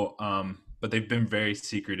so, but they've been very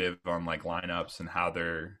secretive on like lineups and how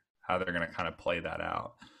they're going to kind of play that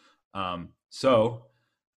out. So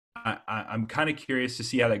I'm kind of curious to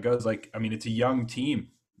see how that goes. Like, I mean, it's a young team.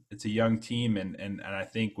 And I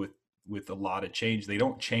think with a lot of change, they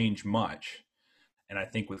don't change much. And I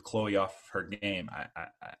think with Chloe off her game,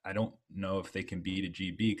 I don't know if they can beat a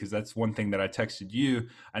GB, because that's one thing that I texted you.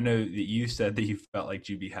 I know that you said that you felt like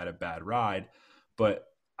GB had a bad ride, but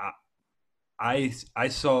I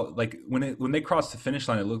saw, like, when they crossed the finish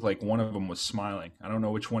line, it looked like one of them was smiling. I don't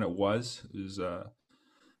know which one it was. It was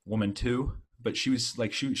woman 2, but she was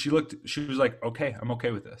like, she was like, okay, I'm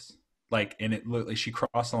okay with this. Like, and it looked like she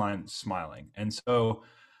crossed the line smiling. And so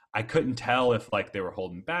I couldn't tell if like they were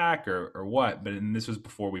holding back or what, but this was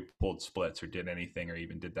before we pulled splits or did anything, or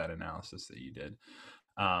even did that analysis that you did.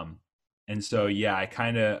 And so, yeah, I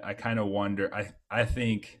kind of wonder, I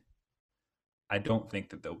don't think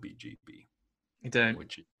that they'll beat GB. You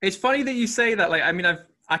don't. It's funny that you say that. Like, I mean,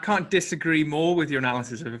 I can't disagree more with your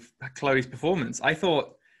analysis of Chloe's performance. I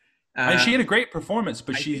thought she had a great performance,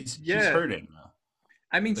 but she's hurting.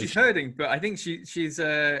 I mean, she's hurting, but I think she's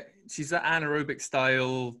that anaerobic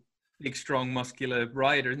style, big, strong, muscular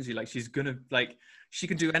rider, isn't she? Like, she's gonna, like, she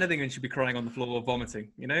can do anything and she'll be crying on the floor or vomiting.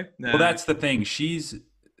 You know? Well, that's the thing. She's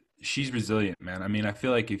resilient, man. I mean, I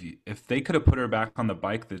feel like if they could have put her back on the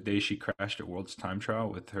bike the day she crashed at World's Time Trial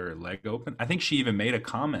with her leg open, I think she even made a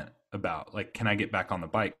comment about, like, can I get back on the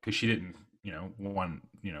bike? Because she didn't, you know,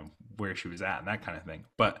 where she was at and that kind of thing.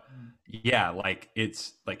 But yeah, like,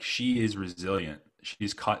 it's like, she is resilient.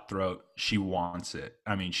 She's cutthroat. She wants it.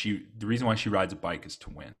 I mean, the reason why she rides a bike is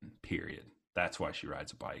to win, period. That's why she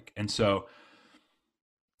rides a bike. And so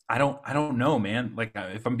I don't know, man. Like,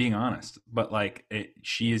 if I'm being honest, but like,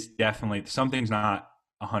 she is definitely, something's not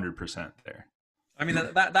 100% there. I mean,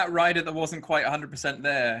 that rider that wasn't quite 100%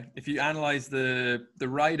 there, if you analyze the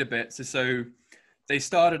rider bits, so they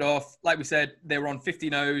started off, like we said, they were on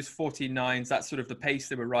 50-0s, 14-9s. That's sort of the pace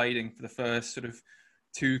they were riding for the first sort of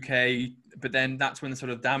 2K. But then that's when the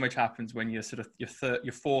sort of damage happens, when you're sort of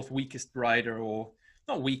your fourth weakest rider, or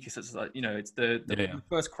not weakest, it's like, it's the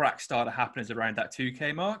first crack starter happens around that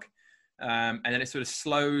 2K mark. And then it sort of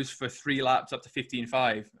slows for 3 laps up to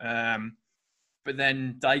 15.5. But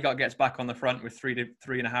then Dygert gets back on the front with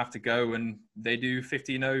 3.5 to go, and they do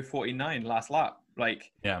 15.0, 14.9 last lap.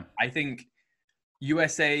 Like, I think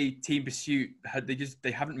USA Team Pursuit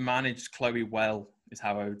they haven't managed Chloe well, is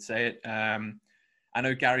how I would say it. I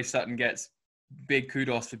know Gary Sutton gets big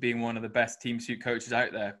kudos for being one of the best Team Pursuit coaches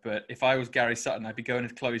out there, but if I was Gary Sutton, I'd be going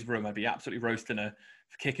into Chloe's room, I'd be absolutely roasting her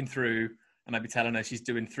for kicking through, and I'd be telling her she's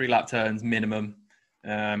doing 3-lap turns minimum.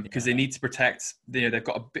 Because they need to protect, they've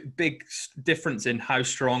got a big difference in how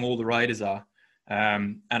strong all the riders are.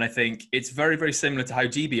 And I think it's very, very similar to how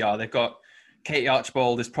GB are. They've got Katie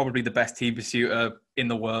Archibald is probably the best team pursuer in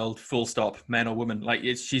the world, full stop, men or women. Like,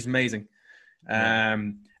 she's amazing.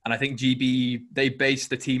 And I think GB, they base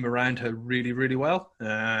the team around her really, really well.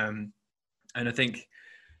 And I think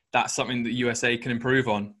that's something that USA can improve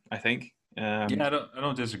on, I think. I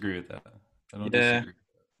don't disagree with that. I don't disagree.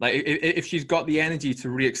 Like, if she's got the energy to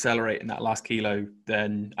re-accelerate in that last kilo,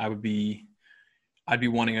 then I'd be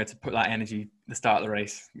wanting her to put that energy at the start of the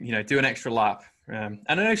race, do an extra lap. And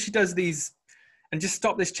I know she does these, and just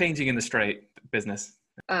stop this changing in the straight business.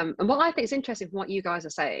 And what I think is interesting from what you guys are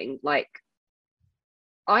saying, like,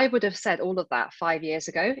 I would have said all of that 5 years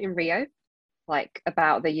ago in Rio, like,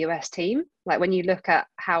 about the US team. Like, when you look at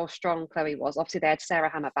how strong Chloe was, obviously they had Sarah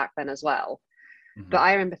Hammer back then as well. But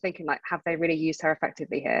I remember thinking, like, have they really used her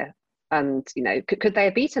effectively here? And, could they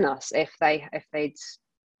have beaten us if they'd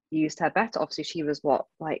used her better? Obviously, she was what,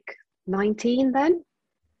 like 19 then?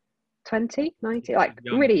 20, 19? Like,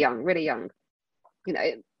 young. Really young.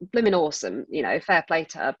 Blooming awesome, fair play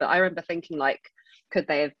to her. But I remember thinking, like, could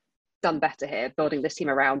they have done better here, building this team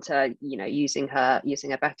around her, using her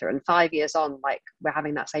better? And 5 years on, like, we're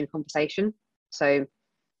having that same conversation. So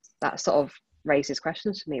that sort of raises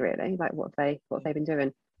questions for me, really. Like, what have they been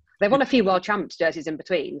doing? They've won a few world champs jerseys in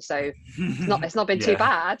between, so it's not been too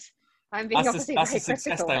bad. I'm being obviously very critical. That's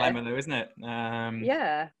a success dilemma, though, isn't it?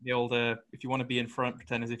 The old if you want to be in front,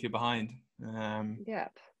 pretend as if you're behind.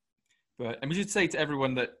 But we should say to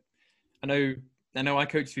everyone that I know I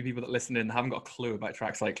coach a few people that listen in and haven't got a clue about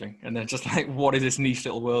track cycling, and they're just like, what is this niche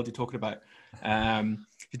little world you're talking about?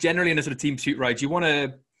 Generally, in a sort of team pursuit ride, you want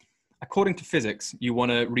to, according to physics, you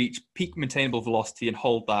want to reach peak maintainable velocity and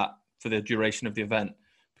hold that for the duration of the event.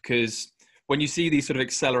 Because when you see these sort of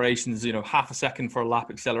accelerations, half a second for a lap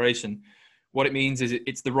acceleration, what it means is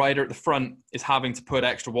it's the rider at the front is having to put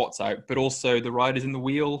extra watts out, but also the riders in the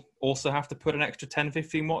wheel also have to put an extra 10,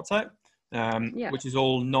 15 watts out, which is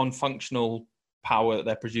all non-functional power that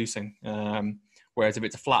they're producing. Whereas if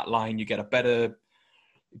it's a flat line, you get a better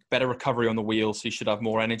recovery on the wheel, so you should have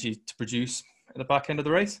more energy to produce at the back end of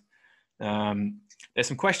the race. There's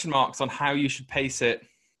some question marks on how you should pace it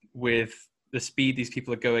with the speed these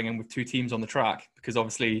people are going and with 2 teams on the track, because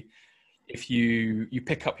obviously if you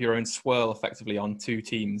pick up your own swirl effectively on 2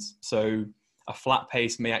 teams, so a flat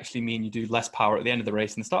pace may actually mean you do less power at the end of the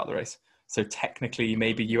race than the start of the race. So technically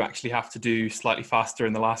maybe you actually have to do slightly faster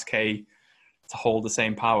in the last K to hold the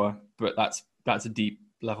same power, but that's a deep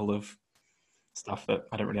level of stuff that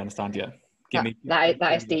I don't really understand yet.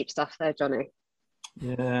 That is deep stuff there, Johnny.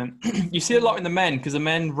 Yeah, you see a lot in the men, because the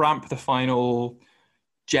men ramp the final.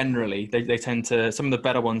 Generally, they tend to, some of the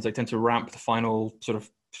better ones, they tend to ramp the final sort of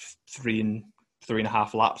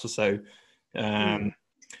 3.5 laps or so.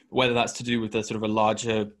 Whether that's to do with the sort of a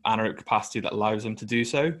larger anaerobic capacity that allows them to do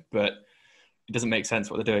so, but it doesn't make sense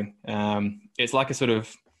what they're doing. It's like a sort of,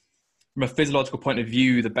 from a physiological point of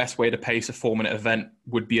view, the best way to pace a 4-minute event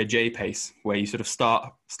would be a J pace, where you sort of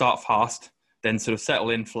start fast, then sort of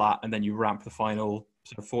settle in flat, and then you ramp the final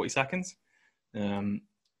sort of 40 seconds.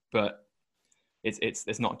 But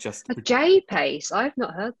it's not just a J pace. I've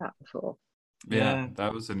not heard that before. Yeah,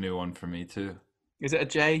 that was a new one for me too. Is it a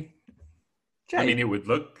J? I mean, it would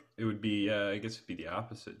be I guess it'd be the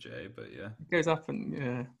opposite J, but yeah, it goes up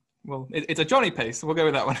and well, it's a Johnny pace, so we'll go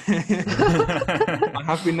with that one. I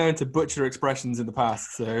have been known to butcher expressions in the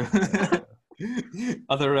past, so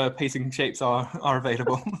other pacing shapes are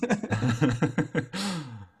available.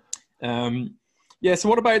 So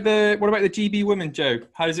what about the GB women, Joe?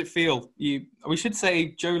 How does it feel? We should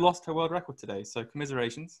say Joe lost her world record today, so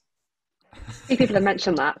commiserations. A few people have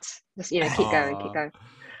mentioned that. Just keep going.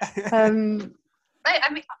 I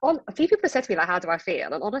mean, a few people have said to me like, "How do I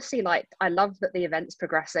feel?" And honestly, like, I love that the event's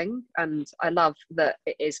progressing, and I love that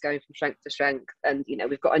it is going from strength to strength. And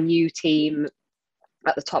we've got a new team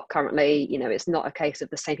at the top currently. It's not a case of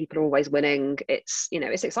the same people are always winning. It's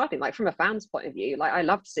exciting. Like, from a fan's point of view, like, I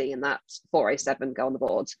loved seeing that 407 go on the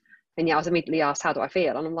board. And yeah, I was immediately asked, "How do I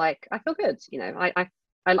feel?" And I'm like, I feel good.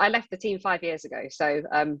 I left the team 5 years ago, so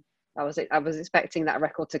I was expecting that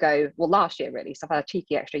record to go last year really. So I've had a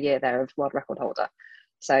cheeky extra year there of world record holder.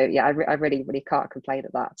 So yeah, I really really can't complain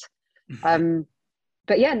at that.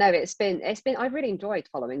 But yeah, no, it's been I've really enjoyed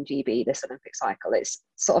following GB this Olympic cycle. It's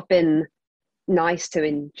sort of been nice to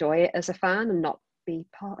enjoy it as a fan and not be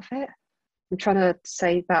part of it. I'm trying to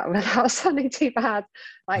say that without sounding too bad.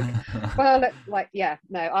 Like, well, like, yeah,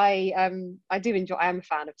 no, I do enjoy. I am a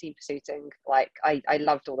fan of team pursuiting. Like, I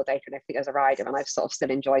loved all the data and everything as a rider, and I've sort of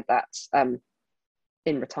still enjoyed that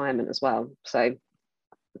in retirement as well. So,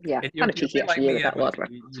 yeah, kind of cheeky actually with that word.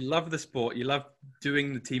 You love the sport, you love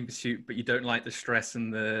doing the team pursuit, but you don't like the stress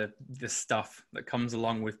and the stuff that comes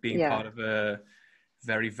along with being part of a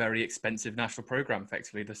very, very expensive national program.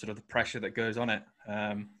 Effectively, the sort of the pressure that goes on it.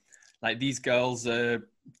 Like, these girls,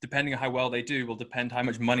 depending on how well they do, will depend how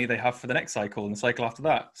much money they have for the next cycle and the cycle after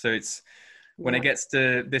that. So it's when it gets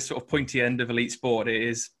to this sort of pointy end of elite sport, it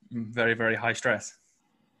is very, very high stress.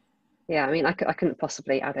 Yeah, I mean, I couldn't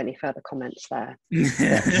possibly add any further comments there.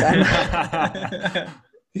 Yeah,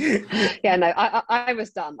 no, I was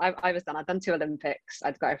done. I was done. I'd done 2 Olympics.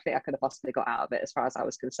 I'd got everything I could have possibly got out of it as far as I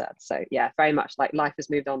was concerned. So yeah, very much like life has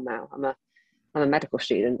moved on now. I'm a medical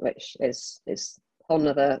student, which is whole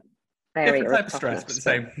other area different type of stress, but the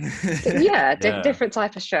same. Yeah, different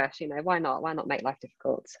type of stress. Why not make life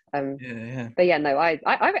difficult? But yeah, no, I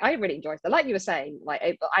really enjoyed it. Like you were saying, like,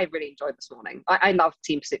 I really enjoyed this morning. I love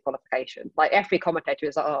team pursuit qualification. Like, every commentator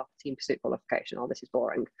is like, "Oh, team pursuit qualification. Oh, this is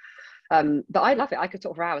boring." But I love it. I could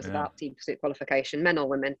talk for hours about team pursuit qualification, men or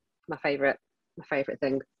women. My favorite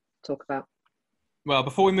thing to talk about. Well,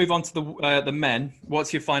 before we move on to the men,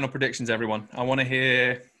 what's your final predictions, everyone? I want to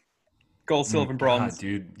hear gold, silver, and bronze. God,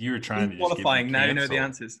 dude, you were trying to qualifying. Just now you know the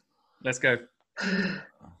answers. Let's go.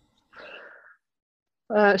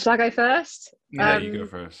 Should I go first? Yeah, you go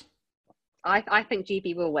first. I think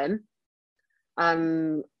GB will win.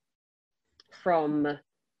 From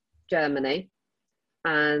Germany,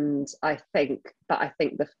 and I think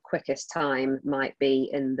the quickest time might be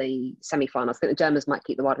in the semi-finals. I think the Germans might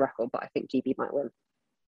keep the world record, but I think GB might win.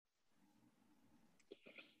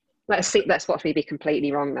 Let's watch me be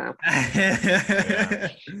completely wrong now.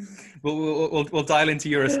 We'll dial into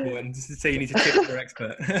Eurosport and say you need to tip your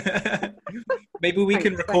expert. Maybe we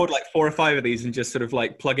can record like 4 or 5 of these and just sort of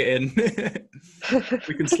like plug it in.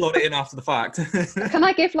 We can slot it in after the fact. Can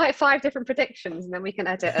I give like 5 different predictions and then we can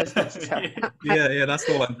edit as necessary? Yeah, that's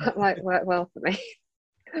the one. That might work well for me.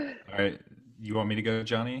 All right, you want me to go,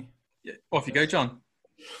 Johnny? Yeah. Off you go, John.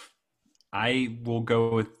 I will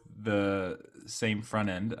go with the same front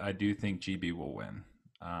end. I do think GB will win.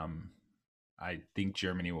 I think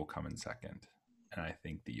Germany will come in second, and I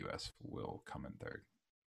think the US will come in third.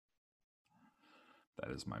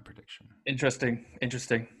 That is my prediction. Interesting.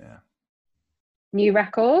 Yeah. New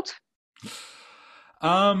record?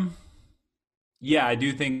 Yeah, I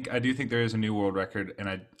do think there is a new world record,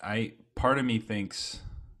 and I part of me does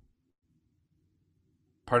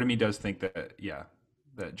think that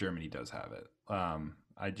that Germany does have it.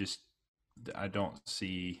 I don't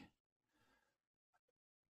see.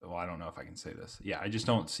 Well, I don't know if I can say this. Yeah, I just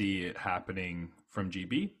don't see it happening from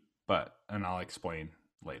GB, and I'll explain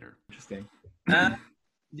later. Interesting.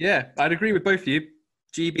 Yeah, I'd agree with both of you.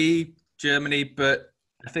 GB, Germany, but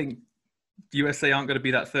I think USA aren't going to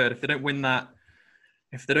be that third. If they don't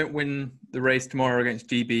win the race tomorrow against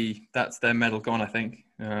GB, that's their medal gone, I think.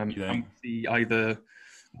 I see either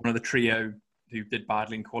one of the trio who did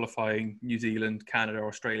badly in qualifying, New Zealand, Canada,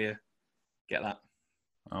 Australia, get that.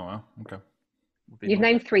 Oh, wow. Okay. You've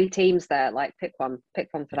named 3 teams there. Like, pick one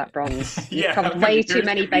for that bronze. Yeah, you've covered way too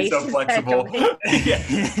many bases. So flexible. Yeah,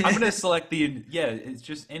 I'm gonna select it's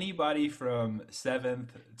just anybody from 7th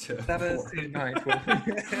to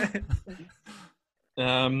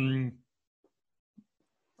 9th.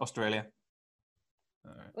 Australia.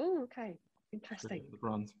 All right. Oh, okay. Interesting. The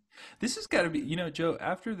bronze. This has got to be, Joe,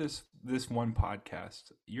 after this one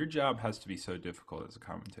podcast, your job has to be so difficult as a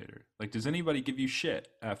commentator. Like, does anybody give you shit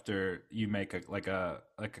after you make a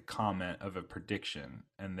comment of a prediction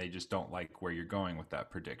and they just don't like where you're going with that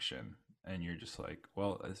prediction? And you're just like,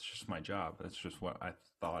 well, it's just my job. That's just what I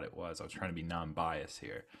thought it was. I was trying to be non-biased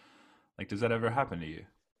here. Like, does that ever happen to you?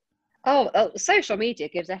 Social media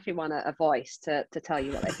gives everyone a voice to tell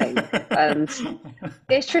you what they think. And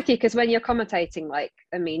it's tricky because when you're commentating, like,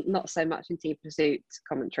 I mean, not so much in team pursuit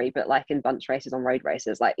commentary, but like in bunch races, on road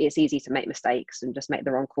races, like it's easy to make mistakes and just make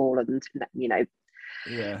the wrong call and,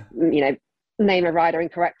 name a rider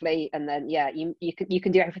incorrectly. And then, you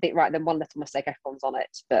can do everything right. Then one little mistake, everyone's on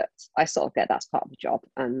it. But I sort of get that's part of the job.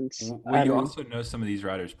 And well, you also know some of these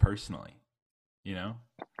riders personally, and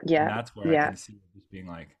that's where I can see it just being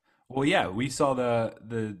like, well, yeah, we saw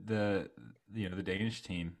the Danish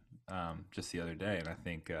team just the other day, and I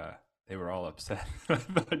think they were all upset. I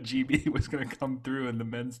thought GB was going to come through in the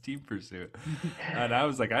men's team pursuit, and I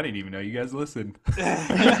was like, I didn't even know you guys listened.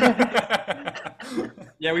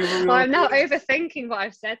 Yeah, we were. Well, I'm now overthinking what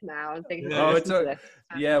I've said now and thinking.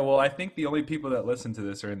 Yeah, well, I think the only people that listen to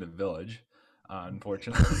this are in the village.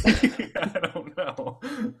 Unfortunately, I don't know.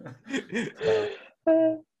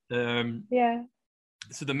 Yeah.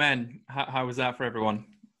 So the men, how was that for everyone?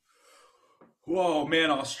 Whoa,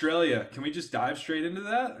 man, Australia. Can we just dive straight into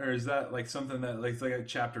that, or is that like something that like a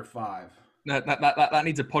chapter 5? That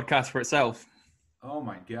needs a podcast for itself. Oh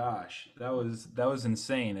my gosh, that was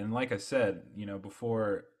insane. And like I said,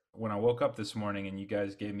 before, when I woke up this morning and you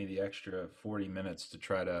guys gave me the extra 40 minutes to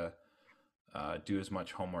try to do as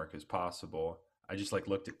much homework as possible, I just like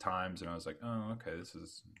looked at times and I was like, oh, okay, this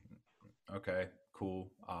is okay,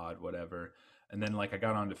 cool, odd, whatever. And then like I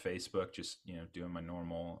got onto Facebook, just doing my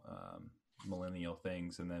normal millennial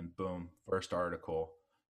things, and then boom, first article,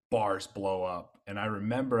 bars blow up. And I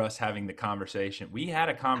remember us having the conversation. We had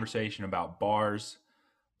a conversation about bars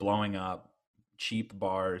blowing up, cheap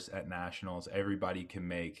bars at nationals. Everybody can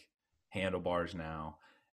make handlebars now,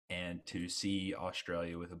 and to see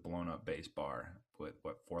Australia with a blown up base bar with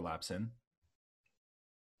 4 laps in.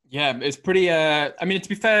 Yeah, it's pretty. I mean, to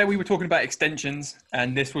be fair, we were talking about extensions,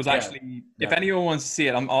 and this was actually. Yeah. If anyone wants to see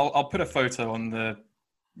it, I'll put a photo on the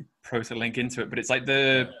Proto link into it. But it's like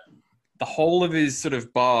the whole of his sort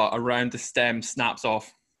of bar around the stem snaps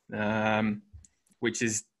off, which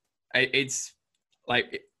is it's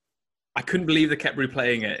like I couldn't believe they kept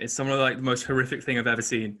replaying it. It's some of like the most horrific thing I've ever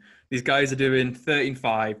seen. These guys are doing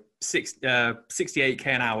 13.5, 68k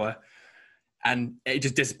an hour. And it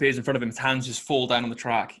just disappears in front of him. His hands just fall down on the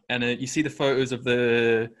track. And you see the photos of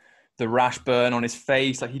the rash burn on his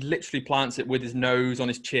face. Like he literally plants it with his nose on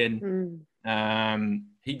his chin.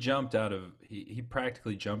 He jumped out of, he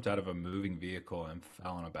practically jumped out of a moving vehicle and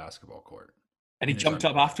fell on a basketball court. And he jumped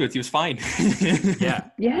up afterwards. He was fine. Yeah.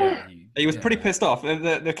 He was pretty pissed off.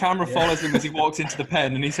 The camera follows him as he walks into the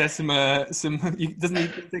pen, and he says doesn't he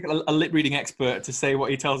take a lip reading expert to say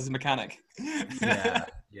what he tells his mechanic?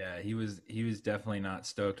 Yeah, he was definitely not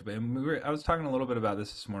stoked. But I was talking a little bit about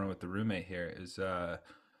this morning with the roommate here.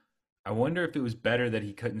 I wonder if it was better that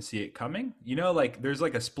he couldn't see it coming. Like there's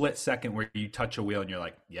like a split second where you touch a wheel and you're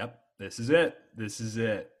like, "Yep, this is it. This is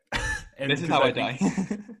it." And this is how I die.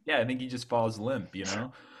 Yeah, I think he just falls limp.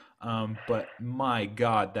 But my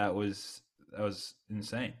God, that was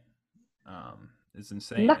insane. It's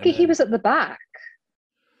insane. Lucky he was at the back.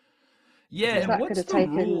 Yeah, and what's the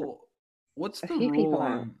rule? What's the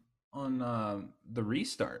rule on the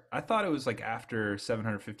restart? I thought it was like after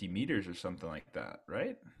 750 meters or something like that,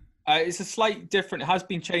 right? It's a slight different. It has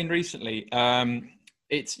been changed recently.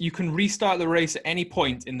 You can restart the race at any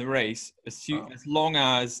point in the race as long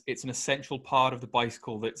as it's an essential part of the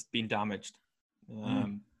bicycle that's been damaged.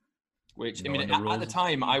 Which, I mean, at the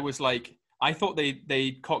time I was like, I thought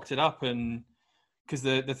they cocked it up, and because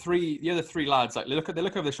the other three lads, like they look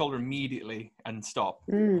over their shoulder immediately and stop.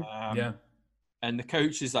 And the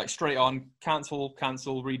coach is like straight on, cancel,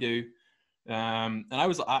 redo. And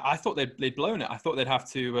I thought they'd blown it. I thought they'd have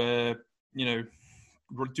to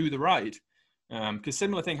do the ride. Because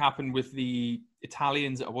similar thing happened with the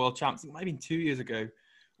Italians at a World Champs, it might have been 2 years ago,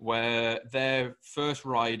 where their first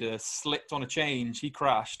rider slipped on a change. He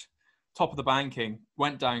crashed, top of the banking,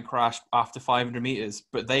 went down, crashed after 500 meters,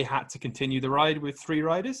 but they had to continue the ride with 3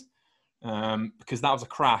 riders because that was a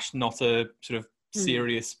crash, not a sort of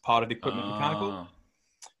serious part of the equipment mechanical.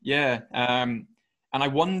 Yeah. And I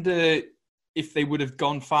wonder if they would have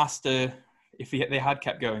gone faster if they had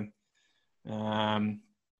kept going.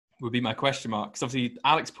 Would be my question mark. Because obviously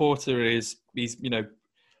Alex Porter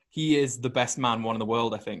he is the best man one in the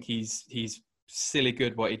world. I think he's silly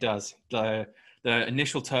good what he does. The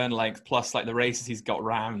initial turn length plus like the races he's got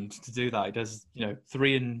round to do that. He does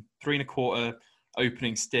 3 and a quarter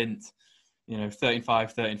opening stint.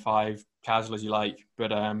 13.5 casual as you like.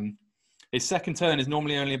 But his second turn is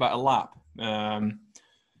normally only about a lap.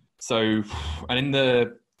 Because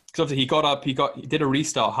obviously he got up, he did a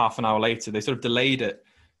restart half an hour later. They sort of delayed it.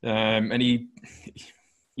 And he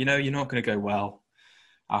you know, you're not going to go well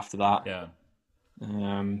after that. Yeah.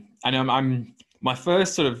 And I'm my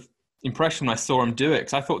first sort of impression when I saw him do it,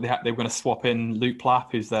 because I thought they were going to swap in Luke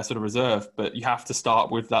Plapp, who's their sort of reserve, but you have to start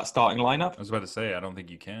with that starting lineup. I was about to say, I don't think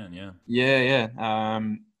you can. Yeah. Yeah.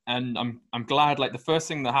 And I'm glad. Like, the first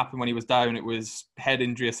thing that happened when he was down, it was head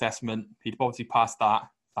injury assessment. He'd obviously passed that,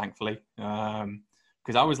 thankfully.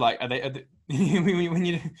 Because I was like, are they when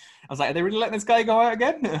you? I was like, are they really letting this guy go out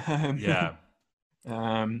again? Yeah.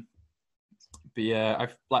 But yeah,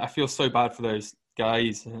 I feel so bad for those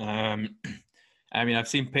guys. I mean, I've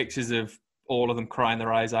seen pictures of all of them crying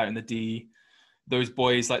their eyes out in the D. Those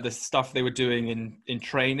boys, like the stuff they were doing in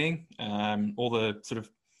training, all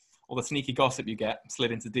the sneaky gossip you get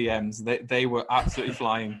slid into DMs. They were absolutely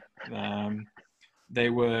flying. They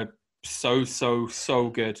were so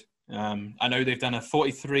good. I know they've done a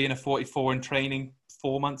 43 and a 44 in training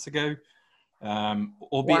 4 months ago.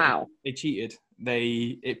 Albeit Wow. they cheated.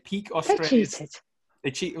 Peak They Australia. cheated.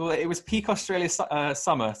 Well, it was peak Australia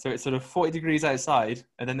summer, so it's sort of 40 degrees outside,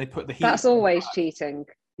 and then they put the heat. That's always cheating.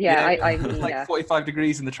 Yeah, I it was mean, like yeah. 45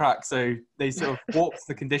 degrees in the track, so they sort of warped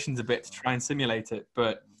the conditions a bit to try and simulate it.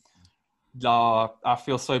 But I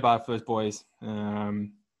feel so bad for those boys,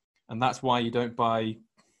 and that's why you don't buy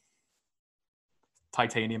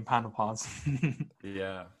titanium panel parts.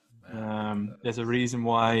 Yeah. There's a reason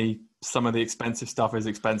why some of the expensive stuff is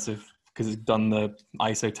expensive, because it's done the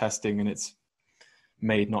ISO testing and it's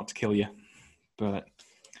made not to kill you. But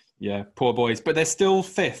yeah, poor boys. But they're still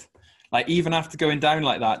fifth. Like, even after going down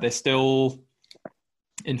like that, they're still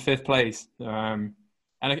in fifth place. And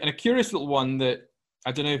a curious little one that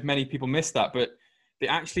I don't know if many people missed that, but they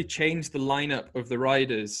actually changed the lineup of the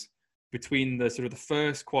riders between the sort of the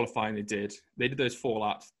first qualifying they did. They did those 4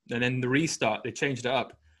 laps, and then the restart, they changed it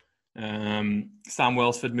up. Sam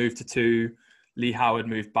Welsford moved to 2, Lee Howard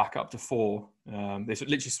moved back up to 4. They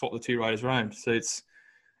literally swapped the 2 riders around. So it's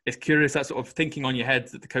curious, that sort of thinking on your head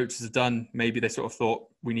that the coaches have done. Maybe they sort of thought,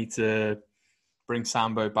 we need to bring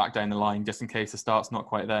Sambo back down the line just in case the start's not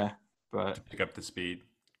quite there. But To pick up the speed.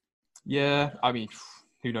 yeah, I mean,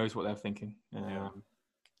 who knows what they're thinking.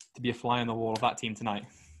 To be a fly on the wall of that team tonight.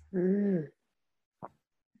 Mm.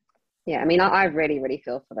 Yeah, I mean, I really, really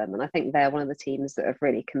feel for them. And I think they're one of the teams that have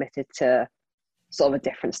really committed to sort of a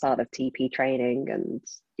different style of TP training and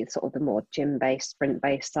sort of the more gym-based,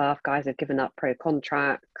 sprint-based stuff. Guys have given up pro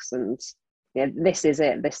contracts, and this is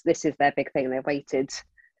it. This is their big thing. They waited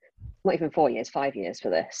not even 4 years, 5 years for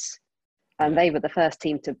this. And they were the first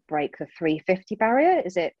team to break the 350 barrier.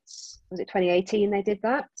 Was it 2018 they did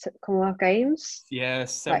that at the Commonwealth Games? Yeah,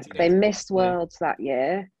 like they missed Worlds that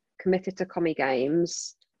year, committed to Commie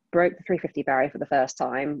Games, broke the 350 barrier for the first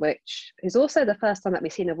time, which is also the first time that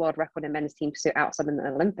we've seen a world record in men's team pursuit outside in the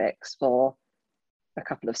Olympics for a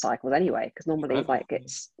couple of cycles anyway, because normally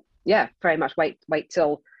it's very much wait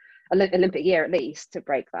till Olympic year at least to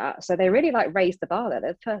break that. So they really raised the bar there.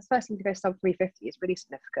 The first team to go sub 350 is really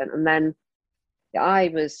significant. And then I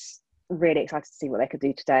was really excited to see what they could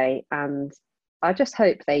do today, and I just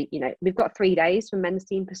hope we've got 3 days for men's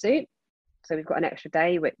team pursuit, so we've got an extra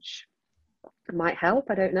day which might help,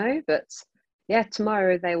 I don't know. But yeah,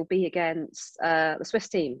 tomorrow they will be against the Swiss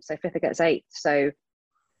team, so 5th against 8th. So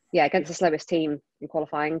yeah, against the slowest team in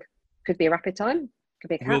qualifying. Could be a rapid time, could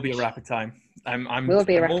be a catch. Will be a rapid time. I'm almost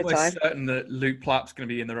certain that Luke Plapp's going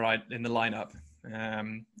to be in the lineup.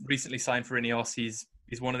 Recently signed for Ineos. He's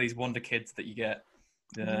one of these wonder kids that you get.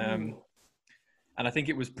 And I think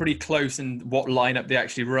it was pretty close in what lineup they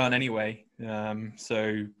actually run anyway.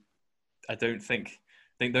 So I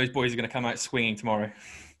think those boys are going to come out swinging tomorrow.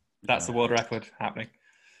 That's the world record happening.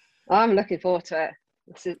 I'm looking forward to it.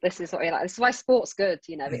 This is what we like. This is why sport's good.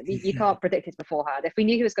 You can't predict it beforehand. If we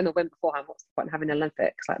knew who was going to win beforehand, what's the point in having an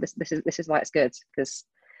Olympics? Like this is why it's good, because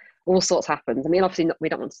all sorts happens. I mean, obviously we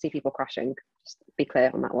don't want to see people crashing. Just be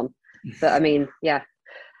clear on that one. But I mean, yeah.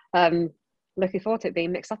 Looking forward to it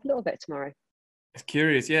being mixed up a little bit tomorrow. It's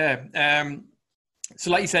curious, yeah.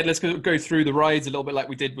 So like you said, let's go through the rides a little bit like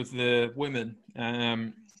we did with the women.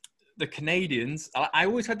 The Canadians, I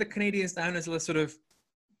always had the Canadians down as a sort of,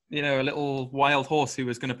 a little wild horse who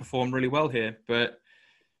was going to perform really well here. But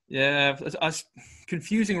yeah, a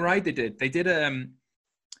confusing ride they did. They did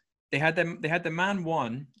they had the man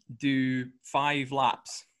 1 do 5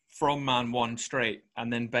 laps from man 1 straight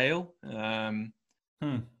and then bail. And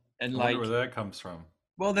I wonder where that comes from.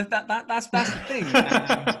 Well, that's the thing.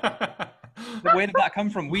 Where did that come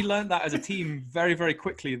from? We learned that as a team very, very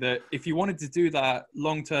quickly, that if you wanted to do that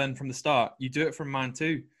long term from the start, you do it from man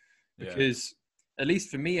 2, because at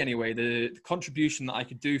least for me anyway, the contribution that I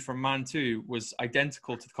could do from man 2 was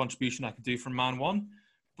identical to the contribution I could do from man 1.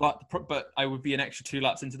 but I would be an extra 2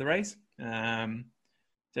 laps into the race. So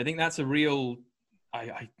I think that's a real.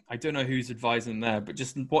 I don't know who's advising there, but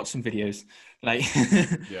just watch some videos. Like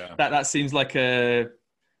Yeah. that seems like a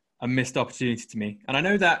missed opportunity to me. And I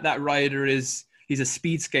know that rider he's a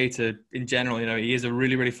speed skater in general. You know, he is a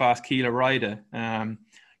really, really fast keeler rider.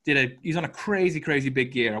 He's on a crazy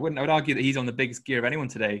big gear. I would argue that he's on the biggest gear of anyone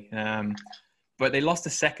today. But they lost a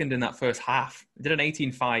second in that first half. They did an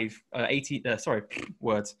 18.5,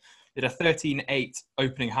 did a 13.8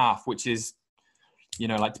 opening half, which is, you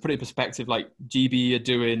know, like to put it in perspective, like GB are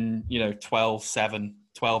doing, you know, 12.7,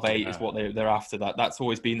 12.8 is what they're after. That's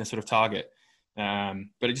always been the sort of target.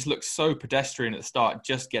 But it just looks so pedestrian at the start,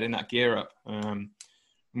 just getting that gear up. And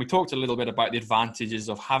we talked a little bit about the advantages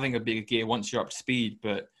of having a bigger gear once you're up to speed,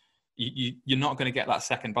 but you're not going to get that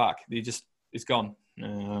second back. It's gone.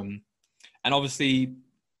 And obviously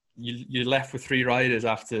you're left with 3 riders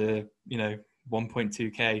after, you know,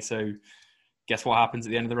 1.2K. So guess what happens at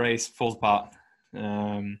the end of the race? Falls apart.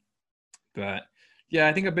 But yeah,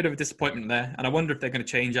 I think a bit of a disappointment there. And I wonder if they're going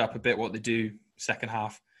to change up a bit what they do second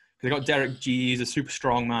half. They got Derek G. He's a super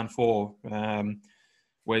strong man for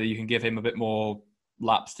whether you can give him a bit more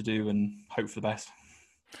laps to do and hope for the best.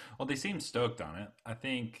 Well, they seem stoked on it. I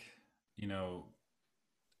think, you know,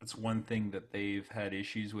 it's one thing that they've had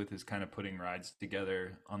issues with is kind of putting rides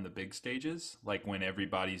together on the big stages, like when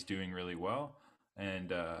everybody's doing really well.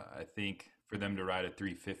 And I think for them to ride a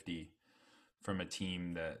 350 from a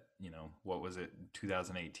team that, you know, what was it,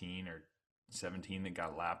 2018 or 17 that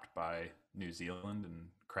got lapped by New Zealand and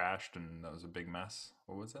crashed, and that was a big mess.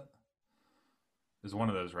 What was that? It was one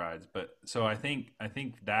of those rides. But so I think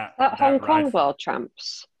that Hong Kong World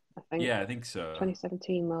Champs, I think. Yeah, I think so.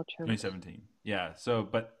 2017 World Champs. 2017. Yeah. So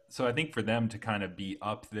I think for them to kind of be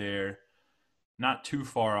up there, not too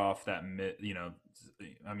far off that you know,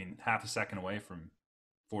 I mean, half a second away from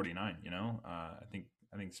 49, you know, I think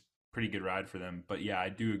it's a pretty good ride for them. But yeah, I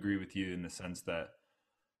do agree with you in the sense that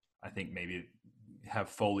I think maybe have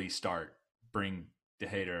Foley start, bring De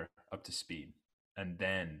Hater up to speed, and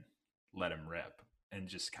then let him rip and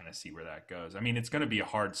just kind of see where that goes. I mean, it's going to be a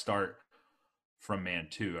hard start from man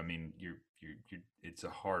 2. I mean, it's a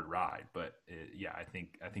hard ride, but yeah, I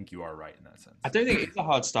think you are right in that sense. I don't think it's a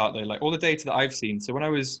hard start though. Like all the data that I've seen. So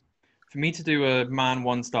for me to do a man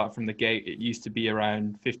 1 start from the gate, it used to be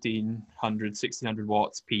around 1500, 1600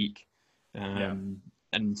 watts peak, and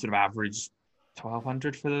sort of average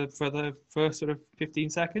 1200 for the first sort of 15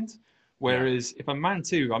 seconds. Whereas if I'm man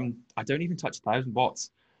 2, I don't even touch 1000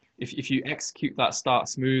 watts. If you execute that start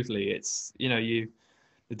smoothly, it's, you know,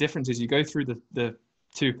 the difference is you go through the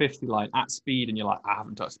 250 line at speed and you're like, I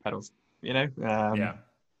haven't touched the pedals, you know?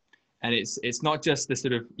 And it's not just the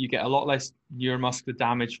sort of, you get a lot less neuromuscular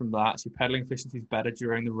damage from that. So your pedaling efficiency is better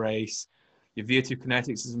during the race. Your VO2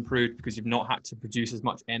 kinetics is improved because you've not had to produce as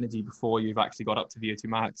much energy before you've actually got up to VO2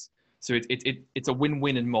 max. So it's a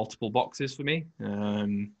win-win in multiple boxes for me.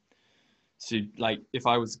 So like if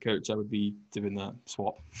I was a coach, I would be doing that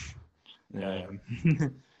swap.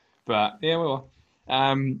 But yeah, well,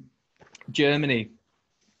 Germany.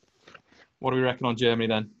 What do we reckon on Germany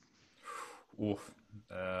then? Oof.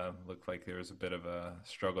 Looked like there was a bit of a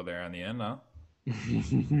struggle there on the end, huh?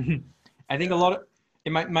 I think a lot of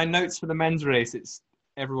in my notes for the men's race, it's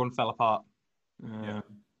everyone fell apart. And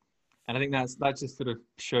I think that just sort of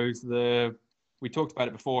shows we talked about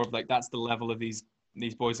it before, like that's the level of these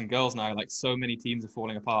boys and girls now. Like so many teams are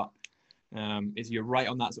falling apart. Is you're right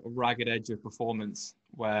on that sort of ragged edge of performance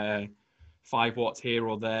where 5 watts here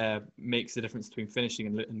or there makes the difference between finishing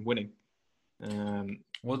and winning.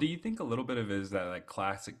 Well, do you think a little bit of it is that like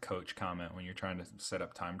classic coach comment when you're trying to set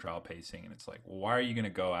up time trial pacing and it's like, well, why are you going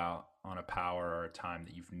to go out on a power or a time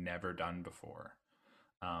that you've never done before?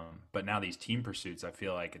 But now these team pursuits, I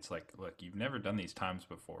feel like it's like, look, you've never done these times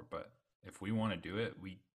before, but if we want to do it,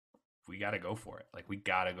 we got to go for it. Like we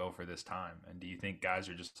got to go for this time. And do you think guys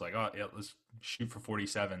are just like, oh yeah, let's shoot for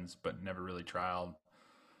 47s, but never really trialed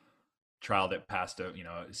it past a, you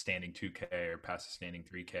know, standing 2K or past a standing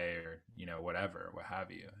 3K or, you know, whatever, what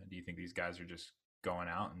have you? Do you think these guys are just going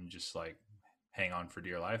out and just like hang on for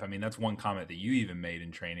dear life? I mean, that's one comment that you even made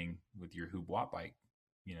in training with your Hub Watt bike,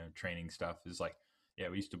 you know, training stuff is like, yeah,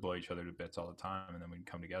 we used to blow each other to bits all the time and then we'd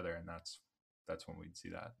come together and that's when we'd see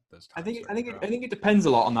that. Those times I think it depends a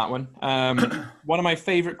lot on that one. One of my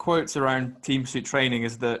favorite quotes around team pursuit training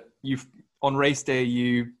is that on race day,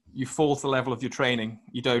 you fall to the level of your training.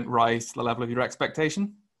 You don't rise to the level of your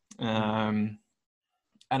expectation. And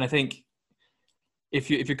I think if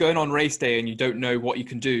you're going on race day and you don't know what you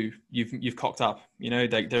can do, you've cocked up. You know,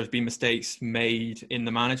 there's been mistakes made in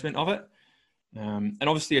the management of it. And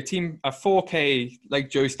obviously a 4K, like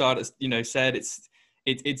Joe started, said,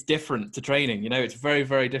 it's different to training. It's very,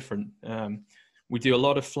 very different. We do a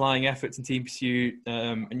lot of flying efforts in team pursuit,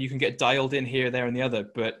 and you can get dialed in here, there, and the other,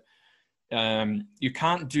 but you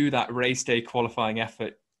can't do that race day qualifying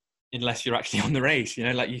effort unless you're actually on the race.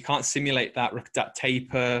 Like you can't simulate that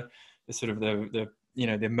taper, the sort of the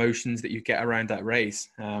emotions that you get around that race.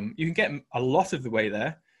 You can get a lot of the way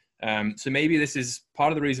there. So maybe this is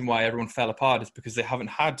part of the reason why everyone fell apart, is because they haven't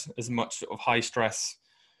had as much sort of high stress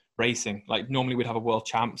racing. Like normally we'd have a world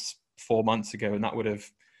champs 4 months ago, and that would have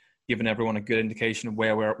given everyone a good indication of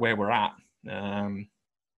where we're at. So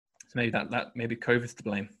maybe maybe COVID's to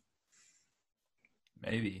blame.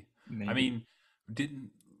 Maybe.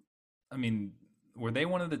 I mean, were they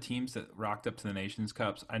one of the teams that rocked up to the Nations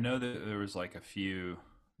Cups? I know that there was like a few.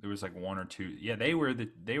 There was like one or two. Yeah, they were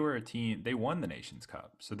a team. They won the Nations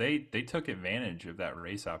Cup, so they took advantage of that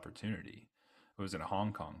race opportunity. It was in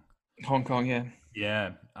Hong Kong. Hong Kong, yeah.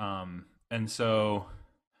 Yeah, and so,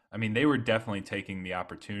 I mean, they were definitely taking the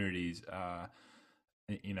opportunities.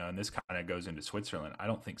 And this kind of goes into Switzerland. I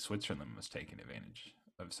don't think Switzerland was taking advantage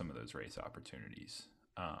of some of those race opportunities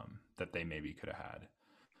that they maybe could have had.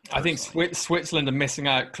 I think Switzerland are missing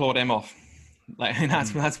out Claude Imhoff. And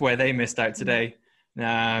that's where they missed out today.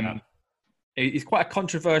 He's quite a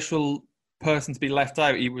controversial person to be left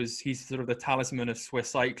out. He's sort of the talisman of Swiss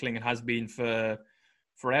cycling and has been for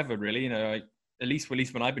forever, really. At least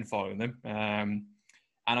when I've been following them. And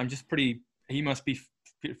I'm just he must be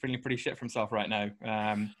feeling pretty shit for himself right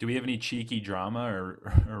now. Do we have any cheeky drama or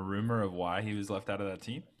rumor of why he was left out of that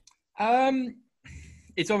team?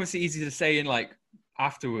 It's obviously easy to say in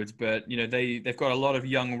afterwards, but they've got a lot of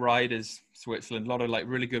young riders, Switzerland, a lot of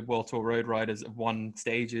really good World Tour road riders that have won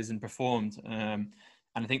stages and performed, and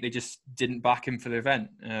I think they just didn't back him for the event.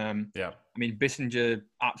 I mean, Bissinger,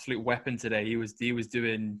 absolute weapon today. He was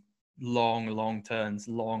doing long turns,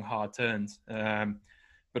 long hard turns,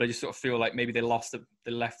 but I just sort of feel like maybe they left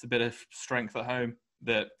a bit of strength at home.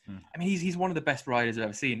 I mean, he's one of the best riders I've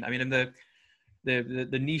ever seen. I mean, in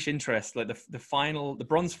the niche interest, like the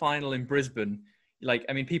bronze final in Brisbane.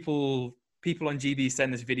 I mean, people on GB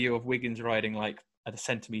send this video of Wiggins riding at a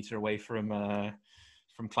centimetre away from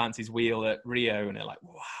Clancy's wheel at Rio, and they're like,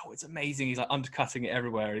 wow, it's amazing. He's undercutting it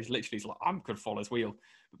everywhere. He's like, I could follow his wheel.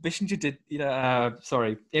 But Bissinger did,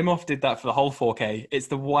 Imhoff did that for the whole 4K. It's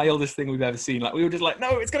the wildest thing we've ever seen. We were just like,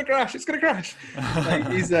 no, it's gonna crash.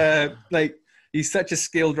 He's such a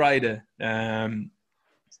skilled rider.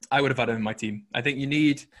 I would have had him in my team. I think you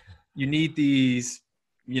need these.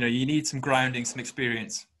 You need some grounding, some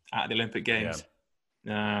experience at the Olympic Games.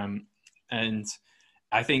 Yeah. And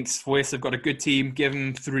I think Swiss have got a good team. Give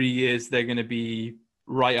them 3 years, they're going to be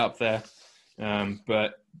right up there.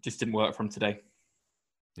 But just didn't work for them today.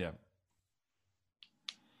 Yeah.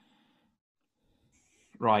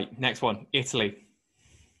 Right, next one, Italy.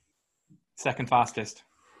 Second fastest.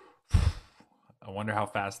 I wonder how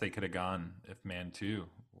fast they could have gone if Man 2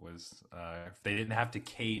 was if they didn't have to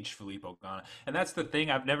cage Filippo Ganna. And that's the thing,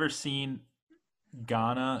 I've never seen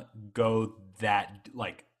Ganna go that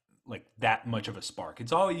that much of a spark.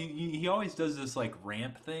 It's all he always does this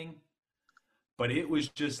ramp thing, but it was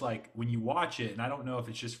just when you watch it, and I don't know if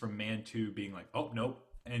it's just from Man 2 being oh nope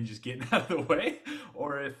and just getting out of the way,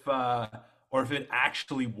 or if it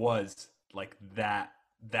actually was that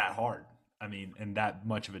hard. I mean, and that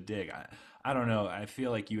much of a dig. I don't know. I feel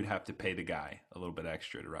like you would have to pay the guy a little bit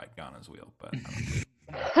extra to ride Ganna's wheel, but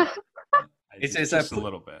it's just a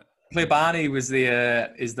little bit. Plebani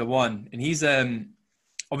is the one, and he's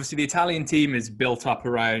obviously the Italian team is built up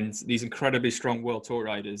around these incredibly strong World Tour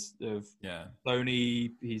riders.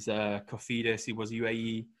 Loni, he's Cofidis, he was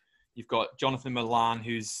UAE. You've got Jonathan Milan,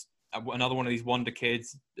 who's another one of these wonder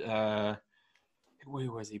kids. Where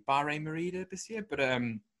was he? Bahrain Merida this year, but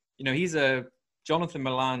he's Jonathan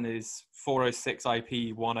Milan is 406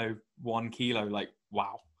 IP, 101 kilo.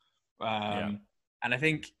 Wow. And I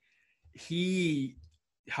think he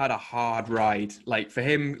had a hard ride. For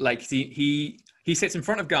him, he sits in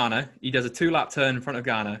front of Ganna. He does a 2-lap turn in front of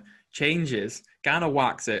Ganna, changes. Ganna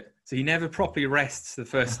whacks it. So he never properly rests the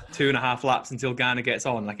first 2.5 laps until Ganna gets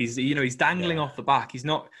on. He's dangling off the back. He's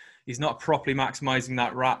not properly maximizing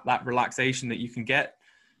that relaxation that you can get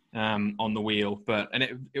on the wheel.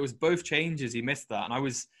 And it was both changes he missed that. And I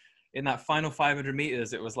was in that final 500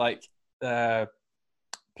 meters, it was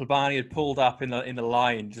Plebani had pulled up in the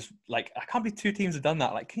line, just I can't believe 2 teams have done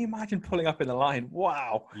that. Can you imagine pulling up in the line?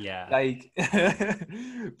 Wow. Yeah.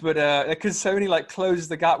 But because Sony closes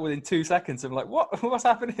the gap within 2 seconds, I'm what's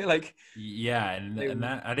happening? Yeah, and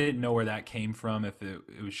that I didn't know where that came from. If it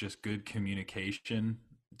was just good communication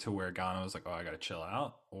to where Ghana was like, oh, I got to chill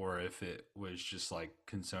out, or if it was just like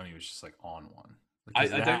Consoni was just like on one. I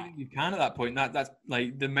don't think you can at that point. That's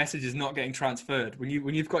like the message is not getting transferred when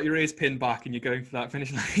you've got your ears pinned back and you're going for that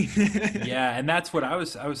finish line. Yeah, and that's what I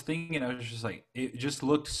was thinking. I was just like, it just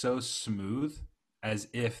looked so smooth, as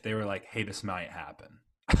if they were like, hey, this might happen.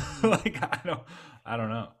 Like I don't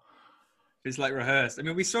know. It's like rehearsed. I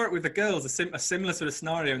mean, we saw it with the girls, a similar sort of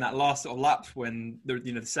scenario in that last sort of lap when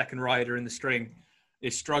the second rider in the string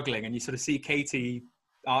is struggling, and you sort of see Katie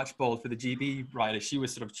Archibald for the GB rider. She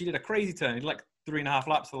did a crazy turn, like 3.5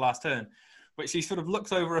 laps for the last turn, but she sort of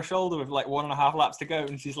looks over her shoulder with like 1.5 laps to go,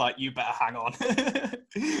 and she's like, "You better hang on."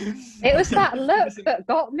 It was that look that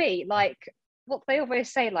got me. Like what they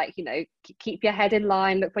always say, like, you know, keep your head in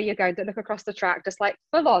line, look where you're going, don't look across the track, just like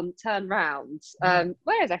full on turn round.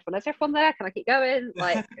 Where is everyone? Is everyone there? Can I keep going?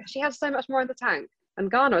 Like, she has so much more in the tank. And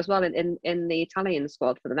Garner as well in the Italian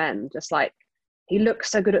squad for the men, just like, he looks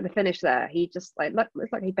so good at the finish there. He just like,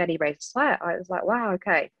 looks like he barely raised a sweat. I was like, wow,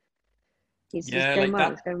 okay. He's going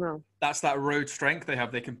well. He's going well. That's that road strength they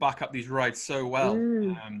have. They can back up these rides so well.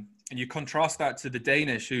 And you contrast that to the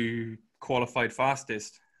Danish who qualified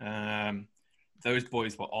fastest. Those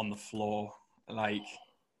boys were on the floor. Like,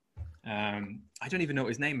 I don't even know what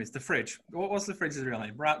his name is. The Fridge. What's the Fridge's real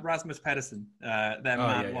name? Rasmus Pedersen.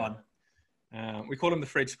 One. We call him the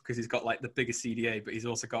Fridge because he's got like the biggest CDA, but he's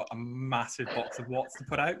also got a massive box of watts to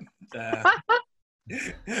put out.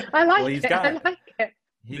 I like it.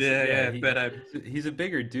 He's a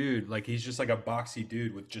bigger dude. Like, he's just like a boxy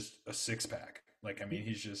dude with just a 6-pack. Like, I mean,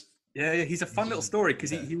 he's just... Yeah, he's a fun little story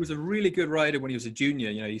because he was a really good rider when he was a junior.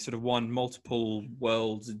 You know, he sort of won multiple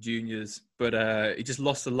worlds and juniors, but he just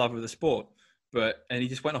lost the love of the sport. And he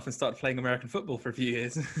just went off and started playing American football for a few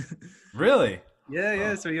years. Really?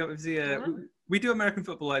 Yeah. So he obviously we do American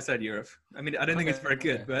football outside Europe. I mean, I don't think it's very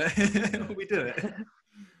good, but we do it.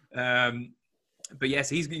 But yes,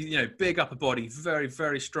 he's big upper body, very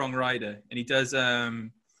very strong rider, and he does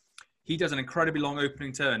an incredibly long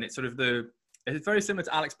opening turn. It's very similar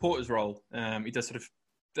to Alex Porter's role. He does sort of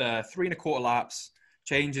 3.25 laps,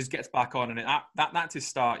 changes, gets back on, and that's his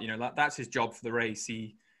start. You know, that's his job for the race.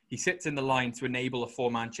 He sits in the line to enable a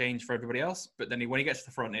 4-man change for everybody else, but then when he gets to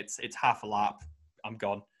the front, it's half a lap. I'm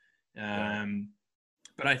gone.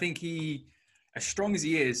 But I think as strong as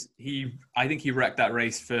he is, I think he wrecked that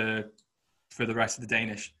race for the rest of the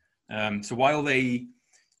Danish. So while they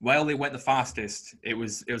went the fastest, it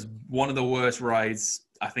was one of the worst rides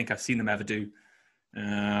I think I've seen them ever do.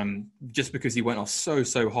 Just because he went off so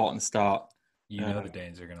hot in the start. You know, the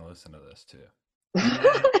Danes are going to listen to this too.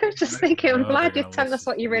 I was just thinking, I'm glad you're telling us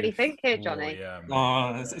what you really think here, Johnny.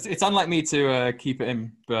 It's unlike me to keep it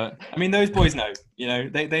in, but I mean, those boys know. You know,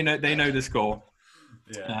 they know the score.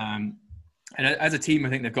 Yeah. And as a team, I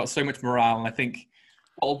think they've got so much morale, and I think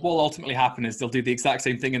what will ultimately happen is they'll do the exact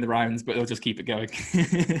same thing in the rounds, but they'll just keep it going.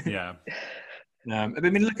 Yeah. I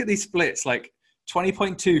mean, look at these splits, like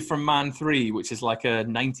 20.2 from man 3, which is like a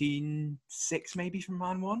 19.6 maybe from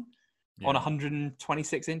man 1 on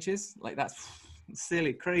 126 inches. Like, that's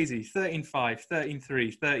silly, crazy. 13.5,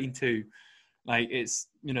 13.3, 13.2. Like, it's,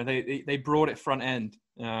 you know, they brought it front end.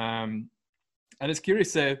 And it's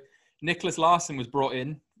curious. So Nicholas Larsen was brought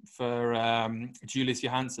in for Julius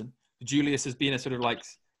Johansson. Julius has been a sort of like,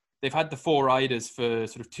 they've had the 4 riders for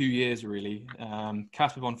sort of 2 years, really.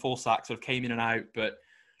 Casper von Folsack sort of came in and out, but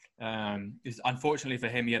unfortunately for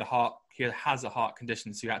him, he has a heart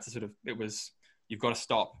condition, so you had to you've got to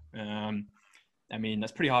stop. I mean,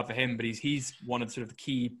 that's pretty hard for him, but he's one of the sort of the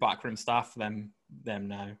key backroom staff for them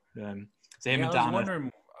now. So him and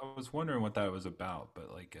Dan. I was wondering what that was about,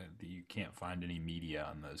 but like you can't find any media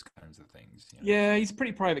on those kinds of things. You know? Yeah, he's a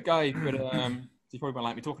pretty private guy, but he probably won't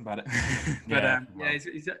like me talking about it. But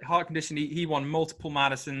he's a heart condition. He won multiple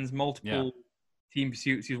Madisons, multiple team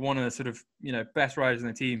pursuits. He's one of the sort of, you know, best riders in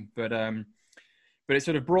the team. But it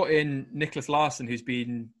sort of brought in Nicholas Larsen, who's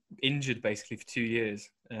been injured basically for 2 years.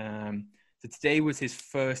 So today was his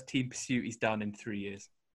first team pursuit he's done in 3 years.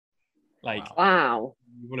 Like, wow.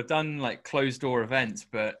 He would have done like closed door events,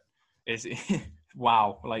 but it's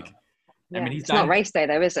wow. Like, yeah, I mean, it's not race day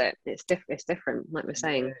though, is it? It's different, like we're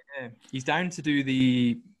saying. Yeah. He's down to do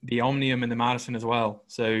the Omnium and the Madison as well.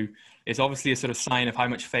 So it's obviously a sort of sign of how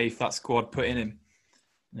much faith that squad put in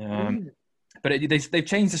him. But they've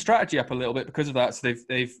changed the strategy up a little bit because of that. So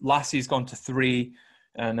they've Lassie's gone to 3,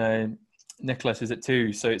 and Nicholas is at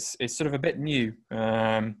 2. So it's sort of a bit new.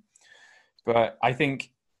 But I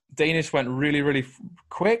think Danish went really, really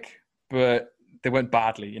quick, but they went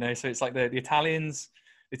badly. You know, so it's like the Italians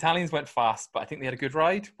went fast, but I think they had a good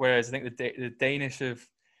ride. Whereas I think the Danish have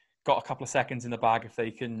got a couple of seconds in the bag if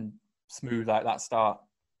they can smooth out that start.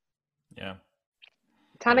 Yeah.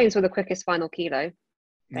 Italians were the quickest final kilo.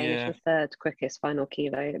 Danish Yeah. the third quickest final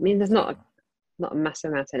kilo. I mean, there's not a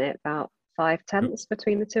massive amount in it, about 5/10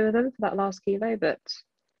 between the two of them for that last kilo, but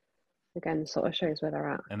again, sort of shows where they're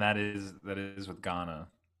at. And that is with Ghana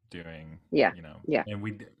doing, Yeah, you know, yeah.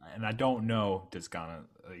 and I don't know, does Ghana,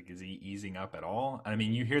 like, is he easing up at all? I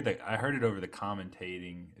mean, I heard it over the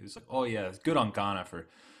commentating. It was like, oh yeah, it's good on Ghana for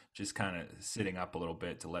just kind of sitting up a little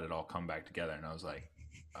bit to let it all come back together. And I was like,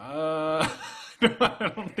 I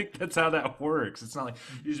don't think that's how that works. It's not like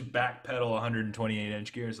you just backpedal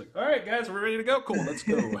 128-inch gear. It's like, all right, guys, we're ready to go. Cool, let's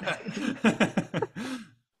go.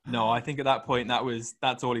 No, I think at that point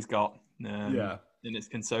that's all he's got. Yeah. And it's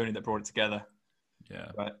Consoni that brought it together.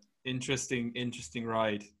 Yeah. But interesting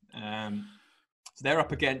ride. So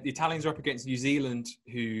the Italians are up against New Zealand,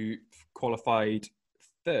 who qualified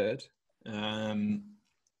third.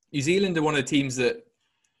 New Zealand are one of the teams that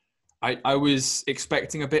I was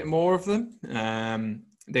expecting a bit more of them.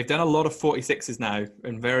 They've done a lot of 46s now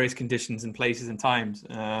in various conditions and places and times.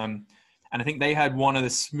 And I think they had one of the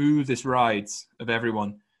smoothest rides of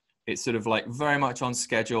everyone. It's sort of like very much on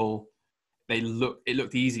schedule. It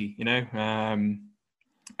looked easy, you know?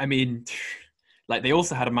 I mean, like they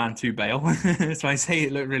also had a man to bail. So I say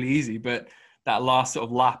it looked really easy, but that last sort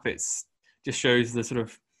of lap, it's just shows the sort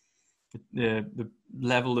of the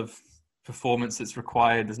level of performance that's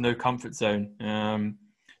required. There's no comfort zone.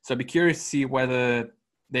 So I'd be curious to see whether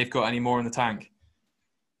they've got any more in the tank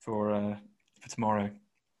for tomorrow.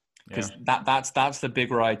 Because that's the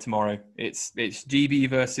big ride tomorrow. It's GB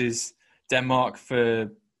versus Denmark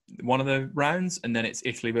for one of the rounds, and then it's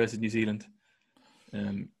Italy versus New Zealand.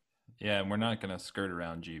 Yeah, and we're not going to skirt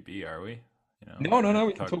around GB, are we? You know, no.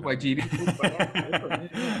 We can talk about GB.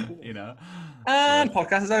 You know, and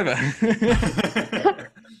podcast is over.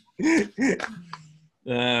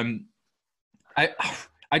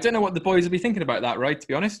 I don't know what the boys will be thinking about that, right? To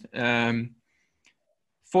be honest,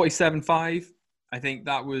 47.5. I think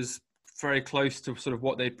that was very close to sort of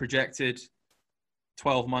what they projected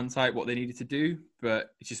 12 months out, what they needed to do,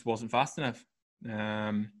 but it just wasn't fast enough.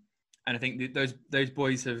 And I think those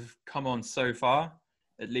boys have come on so far.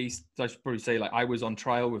 At least I should probably say, like, I was on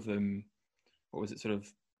trial with them. What was it, sort of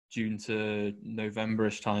June to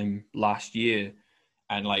November-ish time last year,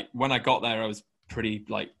 and like when I got there, I was pretty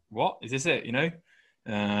like, "What is this? It?" You know.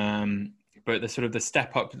 But the sort of the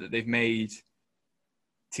step up that they've made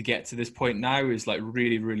to get to this point now is like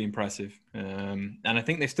really, really impressive. And I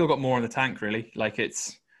think they've still got more in the tank, really. Like I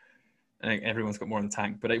think everyone's got more in the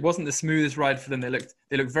tank, but it wasn't the smoothest ride for them. They looked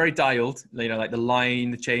very dialed. You know, like the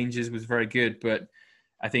line, the changes was very good, but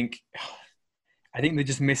I think they're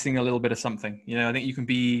just missing a little bit of something. You know, I think you can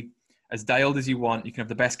be as dialed as you want. You can have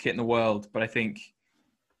the best kit in the world, but I think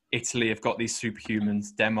Italy have got these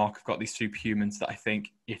superhumans. Denmark have got these superhumans that I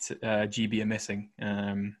think GB are missing,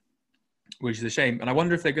 which is a shame. And I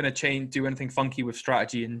wonder if they're going to do anything funky with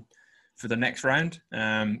strategy for the next round,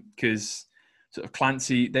 because sort of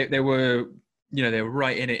Clancy, they were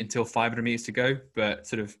right in it until 500 meters to go, but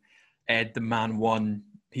sort of Ed, the man one,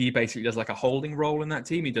 he basically does like a holding role in that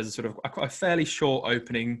team. He does a sort of a fairly short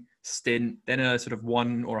opening stint, then a sort of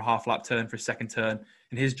 1 or a half lap turn for a second turn.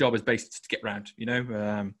 And his job is basically to get round, you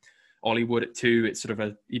know. Ollie Wood at 2, it's sort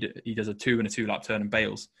of he does a 2 and a 2 lap turn and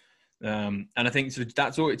bails. And I think sort of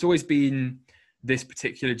it's always been this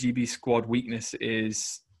particular GB squad weakness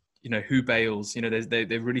is, you know, who bails. You know,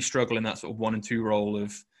 they really struggle in that sort of 1 and 2 role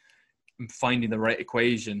of finding the right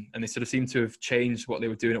equation, and they sort of seem to have changed what they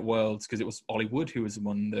were doing at Worlds because it was Ollie Wood who was the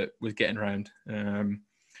one that was getting around.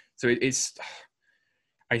 So it's,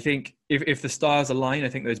 I think if the stars align, I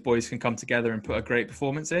think those boys can come together and put a great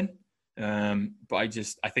performance in. But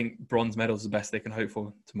I think bronze medal is the best they can hope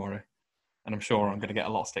for tomorrow, and I'm sure I'm going to get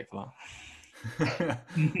a lot of stick for that.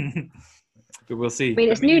 But we'll see. I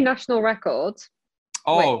mean, it's new national record.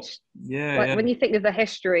 Oh, When you think of the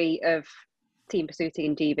history of team pursuiting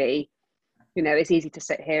in GB, you know, it's easy to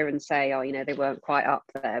sit here and say, oh, you know, they weren't quite up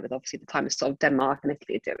there with obviously the time of sort of Denmark and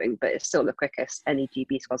Italy are doing, but it's still the quickest any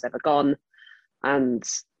GB squad's ever gone. And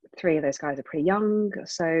 3 of those guys are pretty young.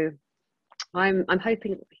 So I'm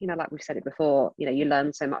hoping, you know, like we've said it before, you know, you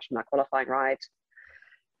learn so much from that qualifying ride.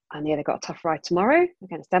 And yeah, they've got a tough ride tomorrow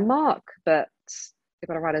against Denmark, but they've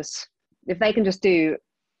got riders, if they can just do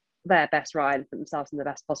their best ride and put themselves in the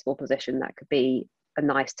best possible position, that could be a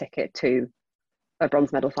nice ticket to a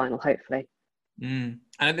bronze medal final, hopefully. And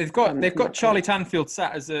they've got Charlie Tanfield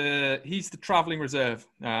sat as he's the travelling reserve.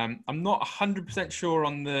 I'm not 100% sure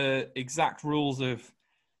on the exact rules of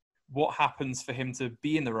what happens for him to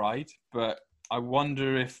be in the ride, but I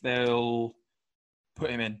wonder if they'll put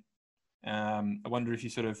him in. I wonder if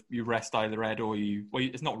you rest either Red or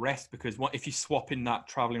it's not rest, because if you swap in that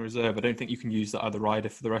traveling reserve, I don't think you can use that other rider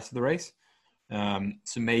for the rest of the race.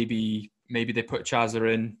 So maybe they put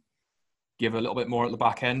Chaza in, give a little bit more at the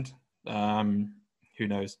back end. Who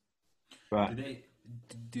knows? But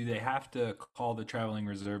do they have to call the traveling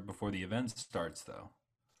reserve before the event starts though?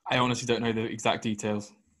 I honestly don't know the exact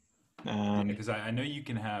details. Because I know you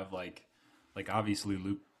can have like obviously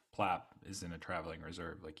Luke Plapp is in a traveling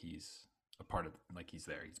reserve, like he's a part of, like he's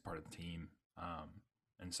there, he's part of the team,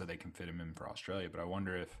 and so they can fit him in for Australia. But I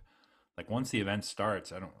wonder if, like, once the event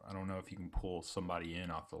starts, I don't know if you can pull somebody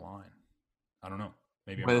in off the line. I don't know.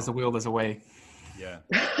 Maybe where there's a will, there's a way. Yeah.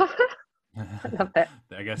 I love it.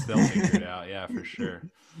 I guess they'll figure it out. Yeah, for sure.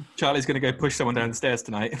 Charlie's going to go push someone down the stairs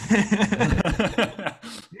tonight.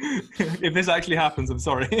 If this actually happens, I'm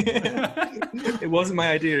sorry. It wasn't my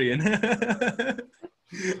idea, Ian.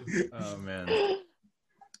 Oh man.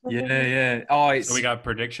 Yeah. Oh, so we got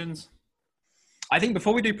predictions? I think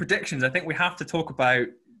before we do predictions, I think we have to talk about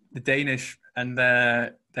the Danish and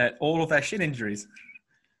all of their shin injuries.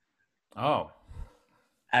 Oh.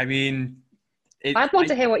 I mean, I'd want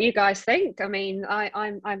to hear what you guys think. I mean,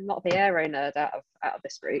 I'm not the aero nerd out of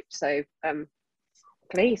this group, so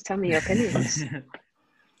please tell me your opinions.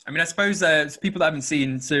 I mean, I suppose there's people that haven't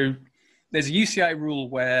seen. So there's a UCI rule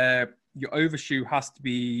where your overshoe has to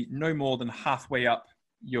be no more than halfway up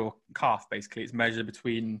your calf. Basically, it's measured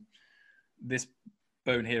between this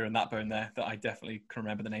bone here and that bone there that I definitely can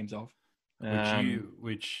remember the names of.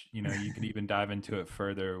 Which you can even dive into it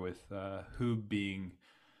further with Hoob being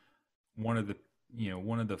one of the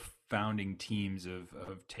founding teams of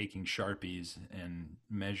taking Sharpies and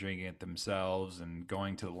measuring it themselves and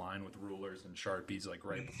going to the line with rulers and Sharpies like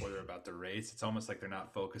right before they're about to race. It's almost like they're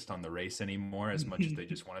not focused on the race anymore as much as they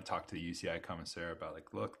just want to talk to the UCI commissaire about,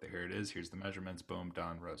 like, look, here it is, here's the measurements, boom,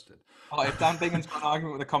 done, roasted. Oh, if Dan Bingham's got an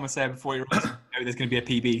argument with the commissaire before he races, there's going to be a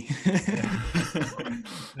PB.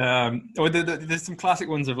 Or there's some classic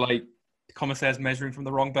ones of, like, the commissaire's measuring from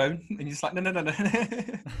the wrong bone, and you're just like, no.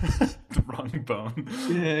 The wrong bone.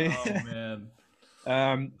 Yeah. Oh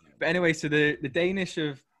man. But anyway, so the Danish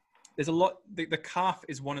there's a lot. The calf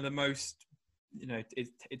is one of the most,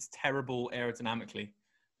 it's terrible aerodynamically.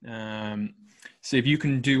 So if you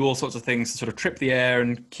can do all sorts of things to sort of trip the air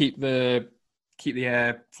and keep the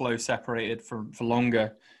air flow separated for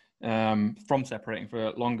longer, from separating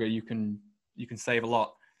for longer, you can save a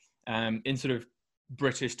lot. In sort of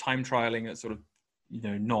British time trialing at sort of,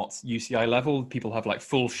 not UCI level, people have like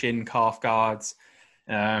full shin calf guards.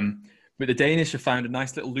 But the Danish have found a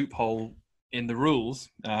nice little loophole in the rules,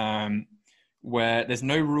 where there's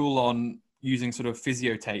no rule on using sort of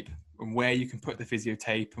physio tape and where you can put the physio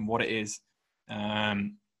tape and what it is.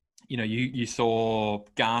 You saw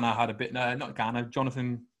Ghana had a bit, not Ghana,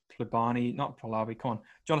 Jonathan Plabani, not Palavi, come on.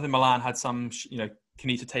 Jonathan Milan had some,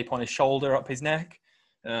 Kanita tape on his shoulder, up his neck.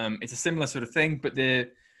 It's a similar sort of thing, but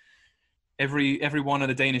every one of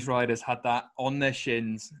the Danish riders had that on their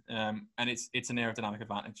shins, and it's an aerodynamic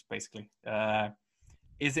advantage, basically.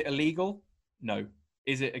 Is it illegal? No.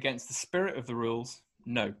 Is it against the spirit of the rules?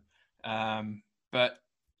 No. But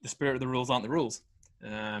the spirit of the rules aren't the rules.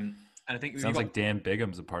 And I think sounds like Dan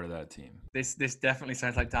Bingham's a part of that team. This definitely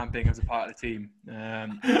sounds like Dan Bingham's a part of the team.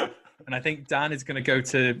 And I think Dan is going to go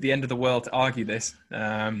to the end of the world to argue this.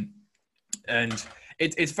 And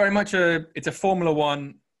it's very much it's a Formula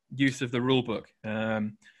One use of the rule book.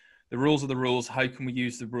 The rules are the rules. How can we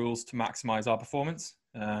use the rules to maximize our performance?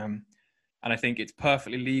 And I think it's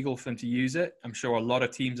perfectly legal for them to use it. I'm sure a lot of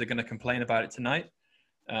teams are going to complain about it tonight.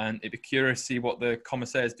 And it'd be curious to see what the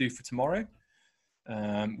commissaires do for tomorrow.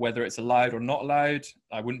 Whether it's allowed or not allowed.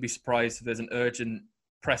 I wouldn't be surprised if there's an urgent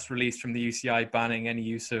press release from the UCI banning any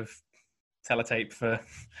use of teletape for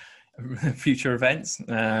future events.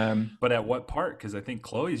 But at what part? Because I think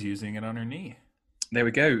Chloe's using it on her knee. There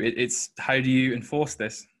we go. It's how do you enforce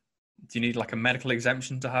this? Do you need like a medical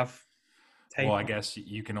exemption to have tape? Well, I guess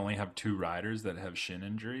you can only have 2 riders that have shin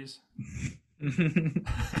injuries.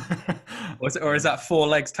 Or is that 4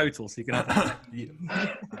 legs total? So you can have I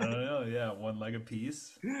don't know. Yeah, 1 leg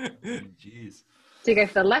apiece. Jeez. Do you go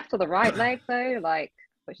for the left or the right leg though? Like,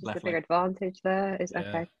 which is Left the bigger leg. advantage there? Is Yeah.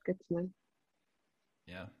 okay, good to know.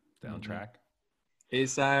 Yeah, down track.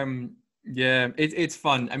 It's it's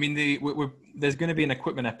fun. I mean, there's going to be an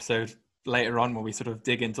equipment episode later on where we sort of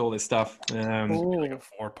dig into all this stuff. Like Ooh. a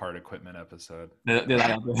 4-part equipment episode. That'll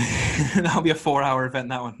be a 4-hour event,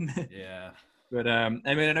 that one. Yeah. But I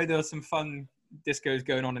mean, I know there was some fun discos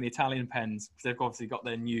going on in the Italian pens because they've obviously got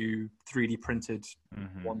their new 3D printed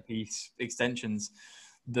Mhm. one-piece extensions.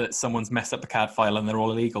 that someone's messed up the CAD file and they're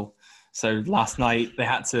all illegal. So last night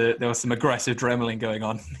there was some aggressive dremeling going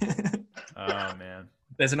on. Oh man.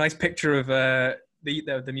 There's a nice picture of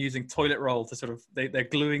them using toilet roll to sort of, they're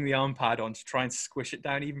gluing the arm pad on to try and squish it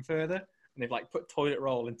down even further. And they've like put toilet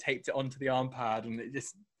roll and taped it onto the arm pad, and it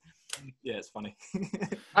just, yeah, it's funny.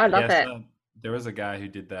 I love it. So there was a guy who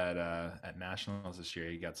did that at Nationals this year.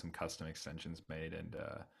 He got some custom extensions made, and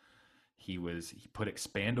he put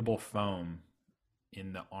expandable foam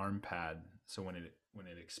in the arm pad, so when it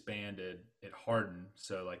expanded, it hardened,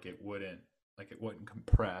 so like it wouldn't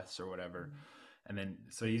compress or whatever. And then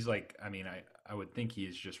so he's like, I mean, I would think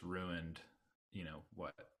he's just ruined,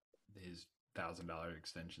 what his $1,000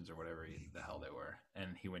 extensions or whatever the hell they were,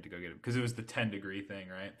 and he went to go get it because it was the 10-degree thing,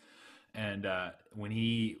 right? And when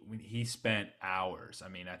he spent hours, I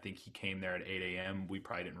mean, I think he came there at 8 a.m. We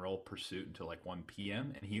probably didn't roll Pursuit until like 1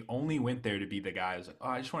 p.m. And he only went there to be the guy who's like, oh,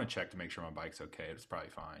 I just want to check to make sure my bike's okay. It's probably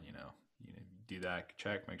fine, do that,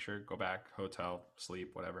 check, make sure, go back, hotel, sleep,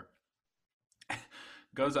 whatever.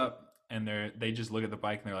 Goes up, and they just look at the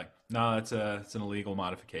bike and they're like, no, it's an illegal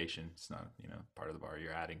modification. It's not, part of the bar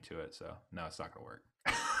you're adding to it. So no, it's not going to work.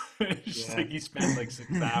 It's just like he spent like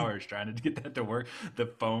 6 hours trying to get that to work, the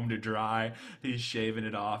foam to dry. He's shaving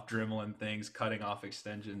it off, dremeling things, cutting off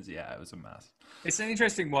extensions. Yeah, it was a mess. It's an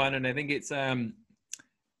interesting one, and I think it's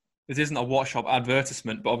this isn't a watch shop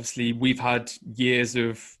advertisement, but obviously we've had years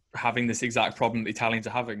of having this exact problem the Italians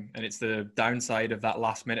are having, and it's the downside of that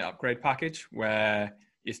last minute upgrade package where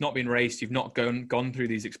it's not been raced, you've not gone through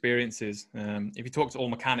these experiences. If you talk to all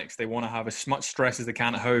mechanics, they want to have as much stress as they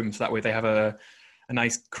can at home, so that way they have a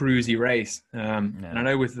nice cruisy race. And I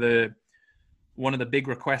know with one of the big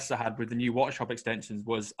requests I had with the new watch shop extensions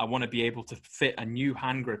was I want to be able to fit a new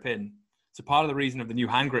hand grip in. So part of the reason of the new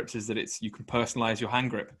hand grips is that you can personalize your hand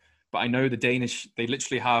grip. But I know the Danish, they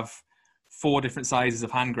literally have 4 different sizes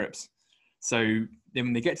of hand grips. So then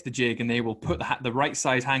when they get to the jig, and they will put the right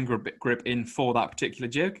size hand grip in for that particular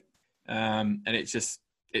jig. And it's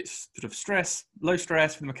sort of low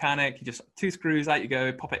stress for the mechanic. You just 2 screws, out you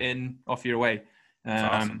go, pop it in, off your way.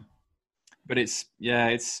 Awesome. But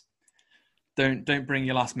don't bring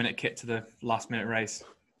your last minute kit to the last minute race,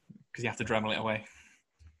 because you have to Dremel it away.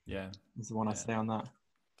 Yeah, is the one I say on that.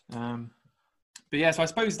 But yeah, so I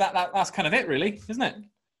suppose that's kind of it, really, isn't it?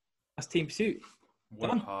 That's Team Pursuit.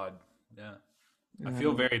 What a pod. Yeah. I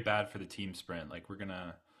feel very bad for the team sprint. Like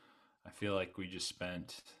I feel like we just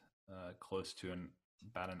spent close to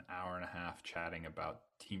about an hour and a half chatting about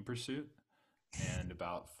Team Pursuit and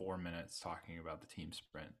about 4 minutes talking about the team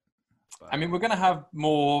sprint. But, I mean, we're going to have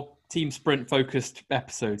more team sprint focused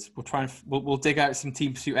episodes. We'll try and we'll dig out some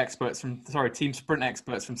Team Pursuit team sprint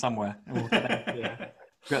experts from somewhere. And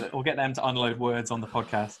we'll get them to unload words on the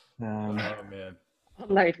podcast. oh man.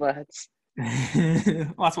 Unload words.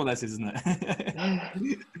 Well, that's what this is, isn't it?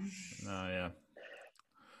 Oh yeah.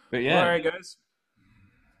 But yeah. Well, all right, guys.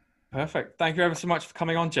 Perfect. Thank you ever so much for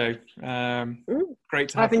coming on, Joe. Great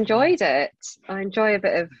to have I've enjoyed it. I enjoy a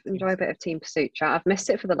bit of Team Pursuit chat. I've missed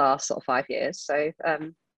it for the last sort of 5 years. So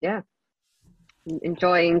yeah,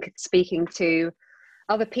 enjoying speaking to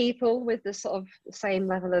other people with the sort of same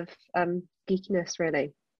level of geekiness,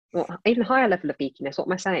 really, or even higher level of geekiness. What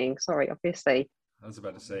am I saying? Sorry, obviously. I was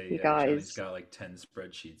about to say, you guys. Johnny's got like 10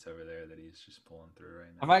 spreadsheets over there that he's just pulling through right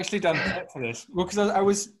now. I've actually done a prep for this. Well, because I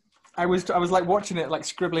was like watching it, like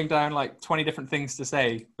scribbling down like 20 different things to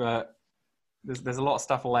say, but there's a lot of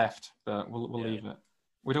stuff left, but we'll leave it.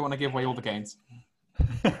 We don't want to give away all the gains.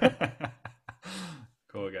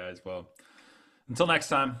 Cool, guys. Well, until next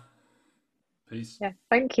time. Peace. Yeah.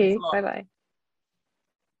 Thank you. Bye bye.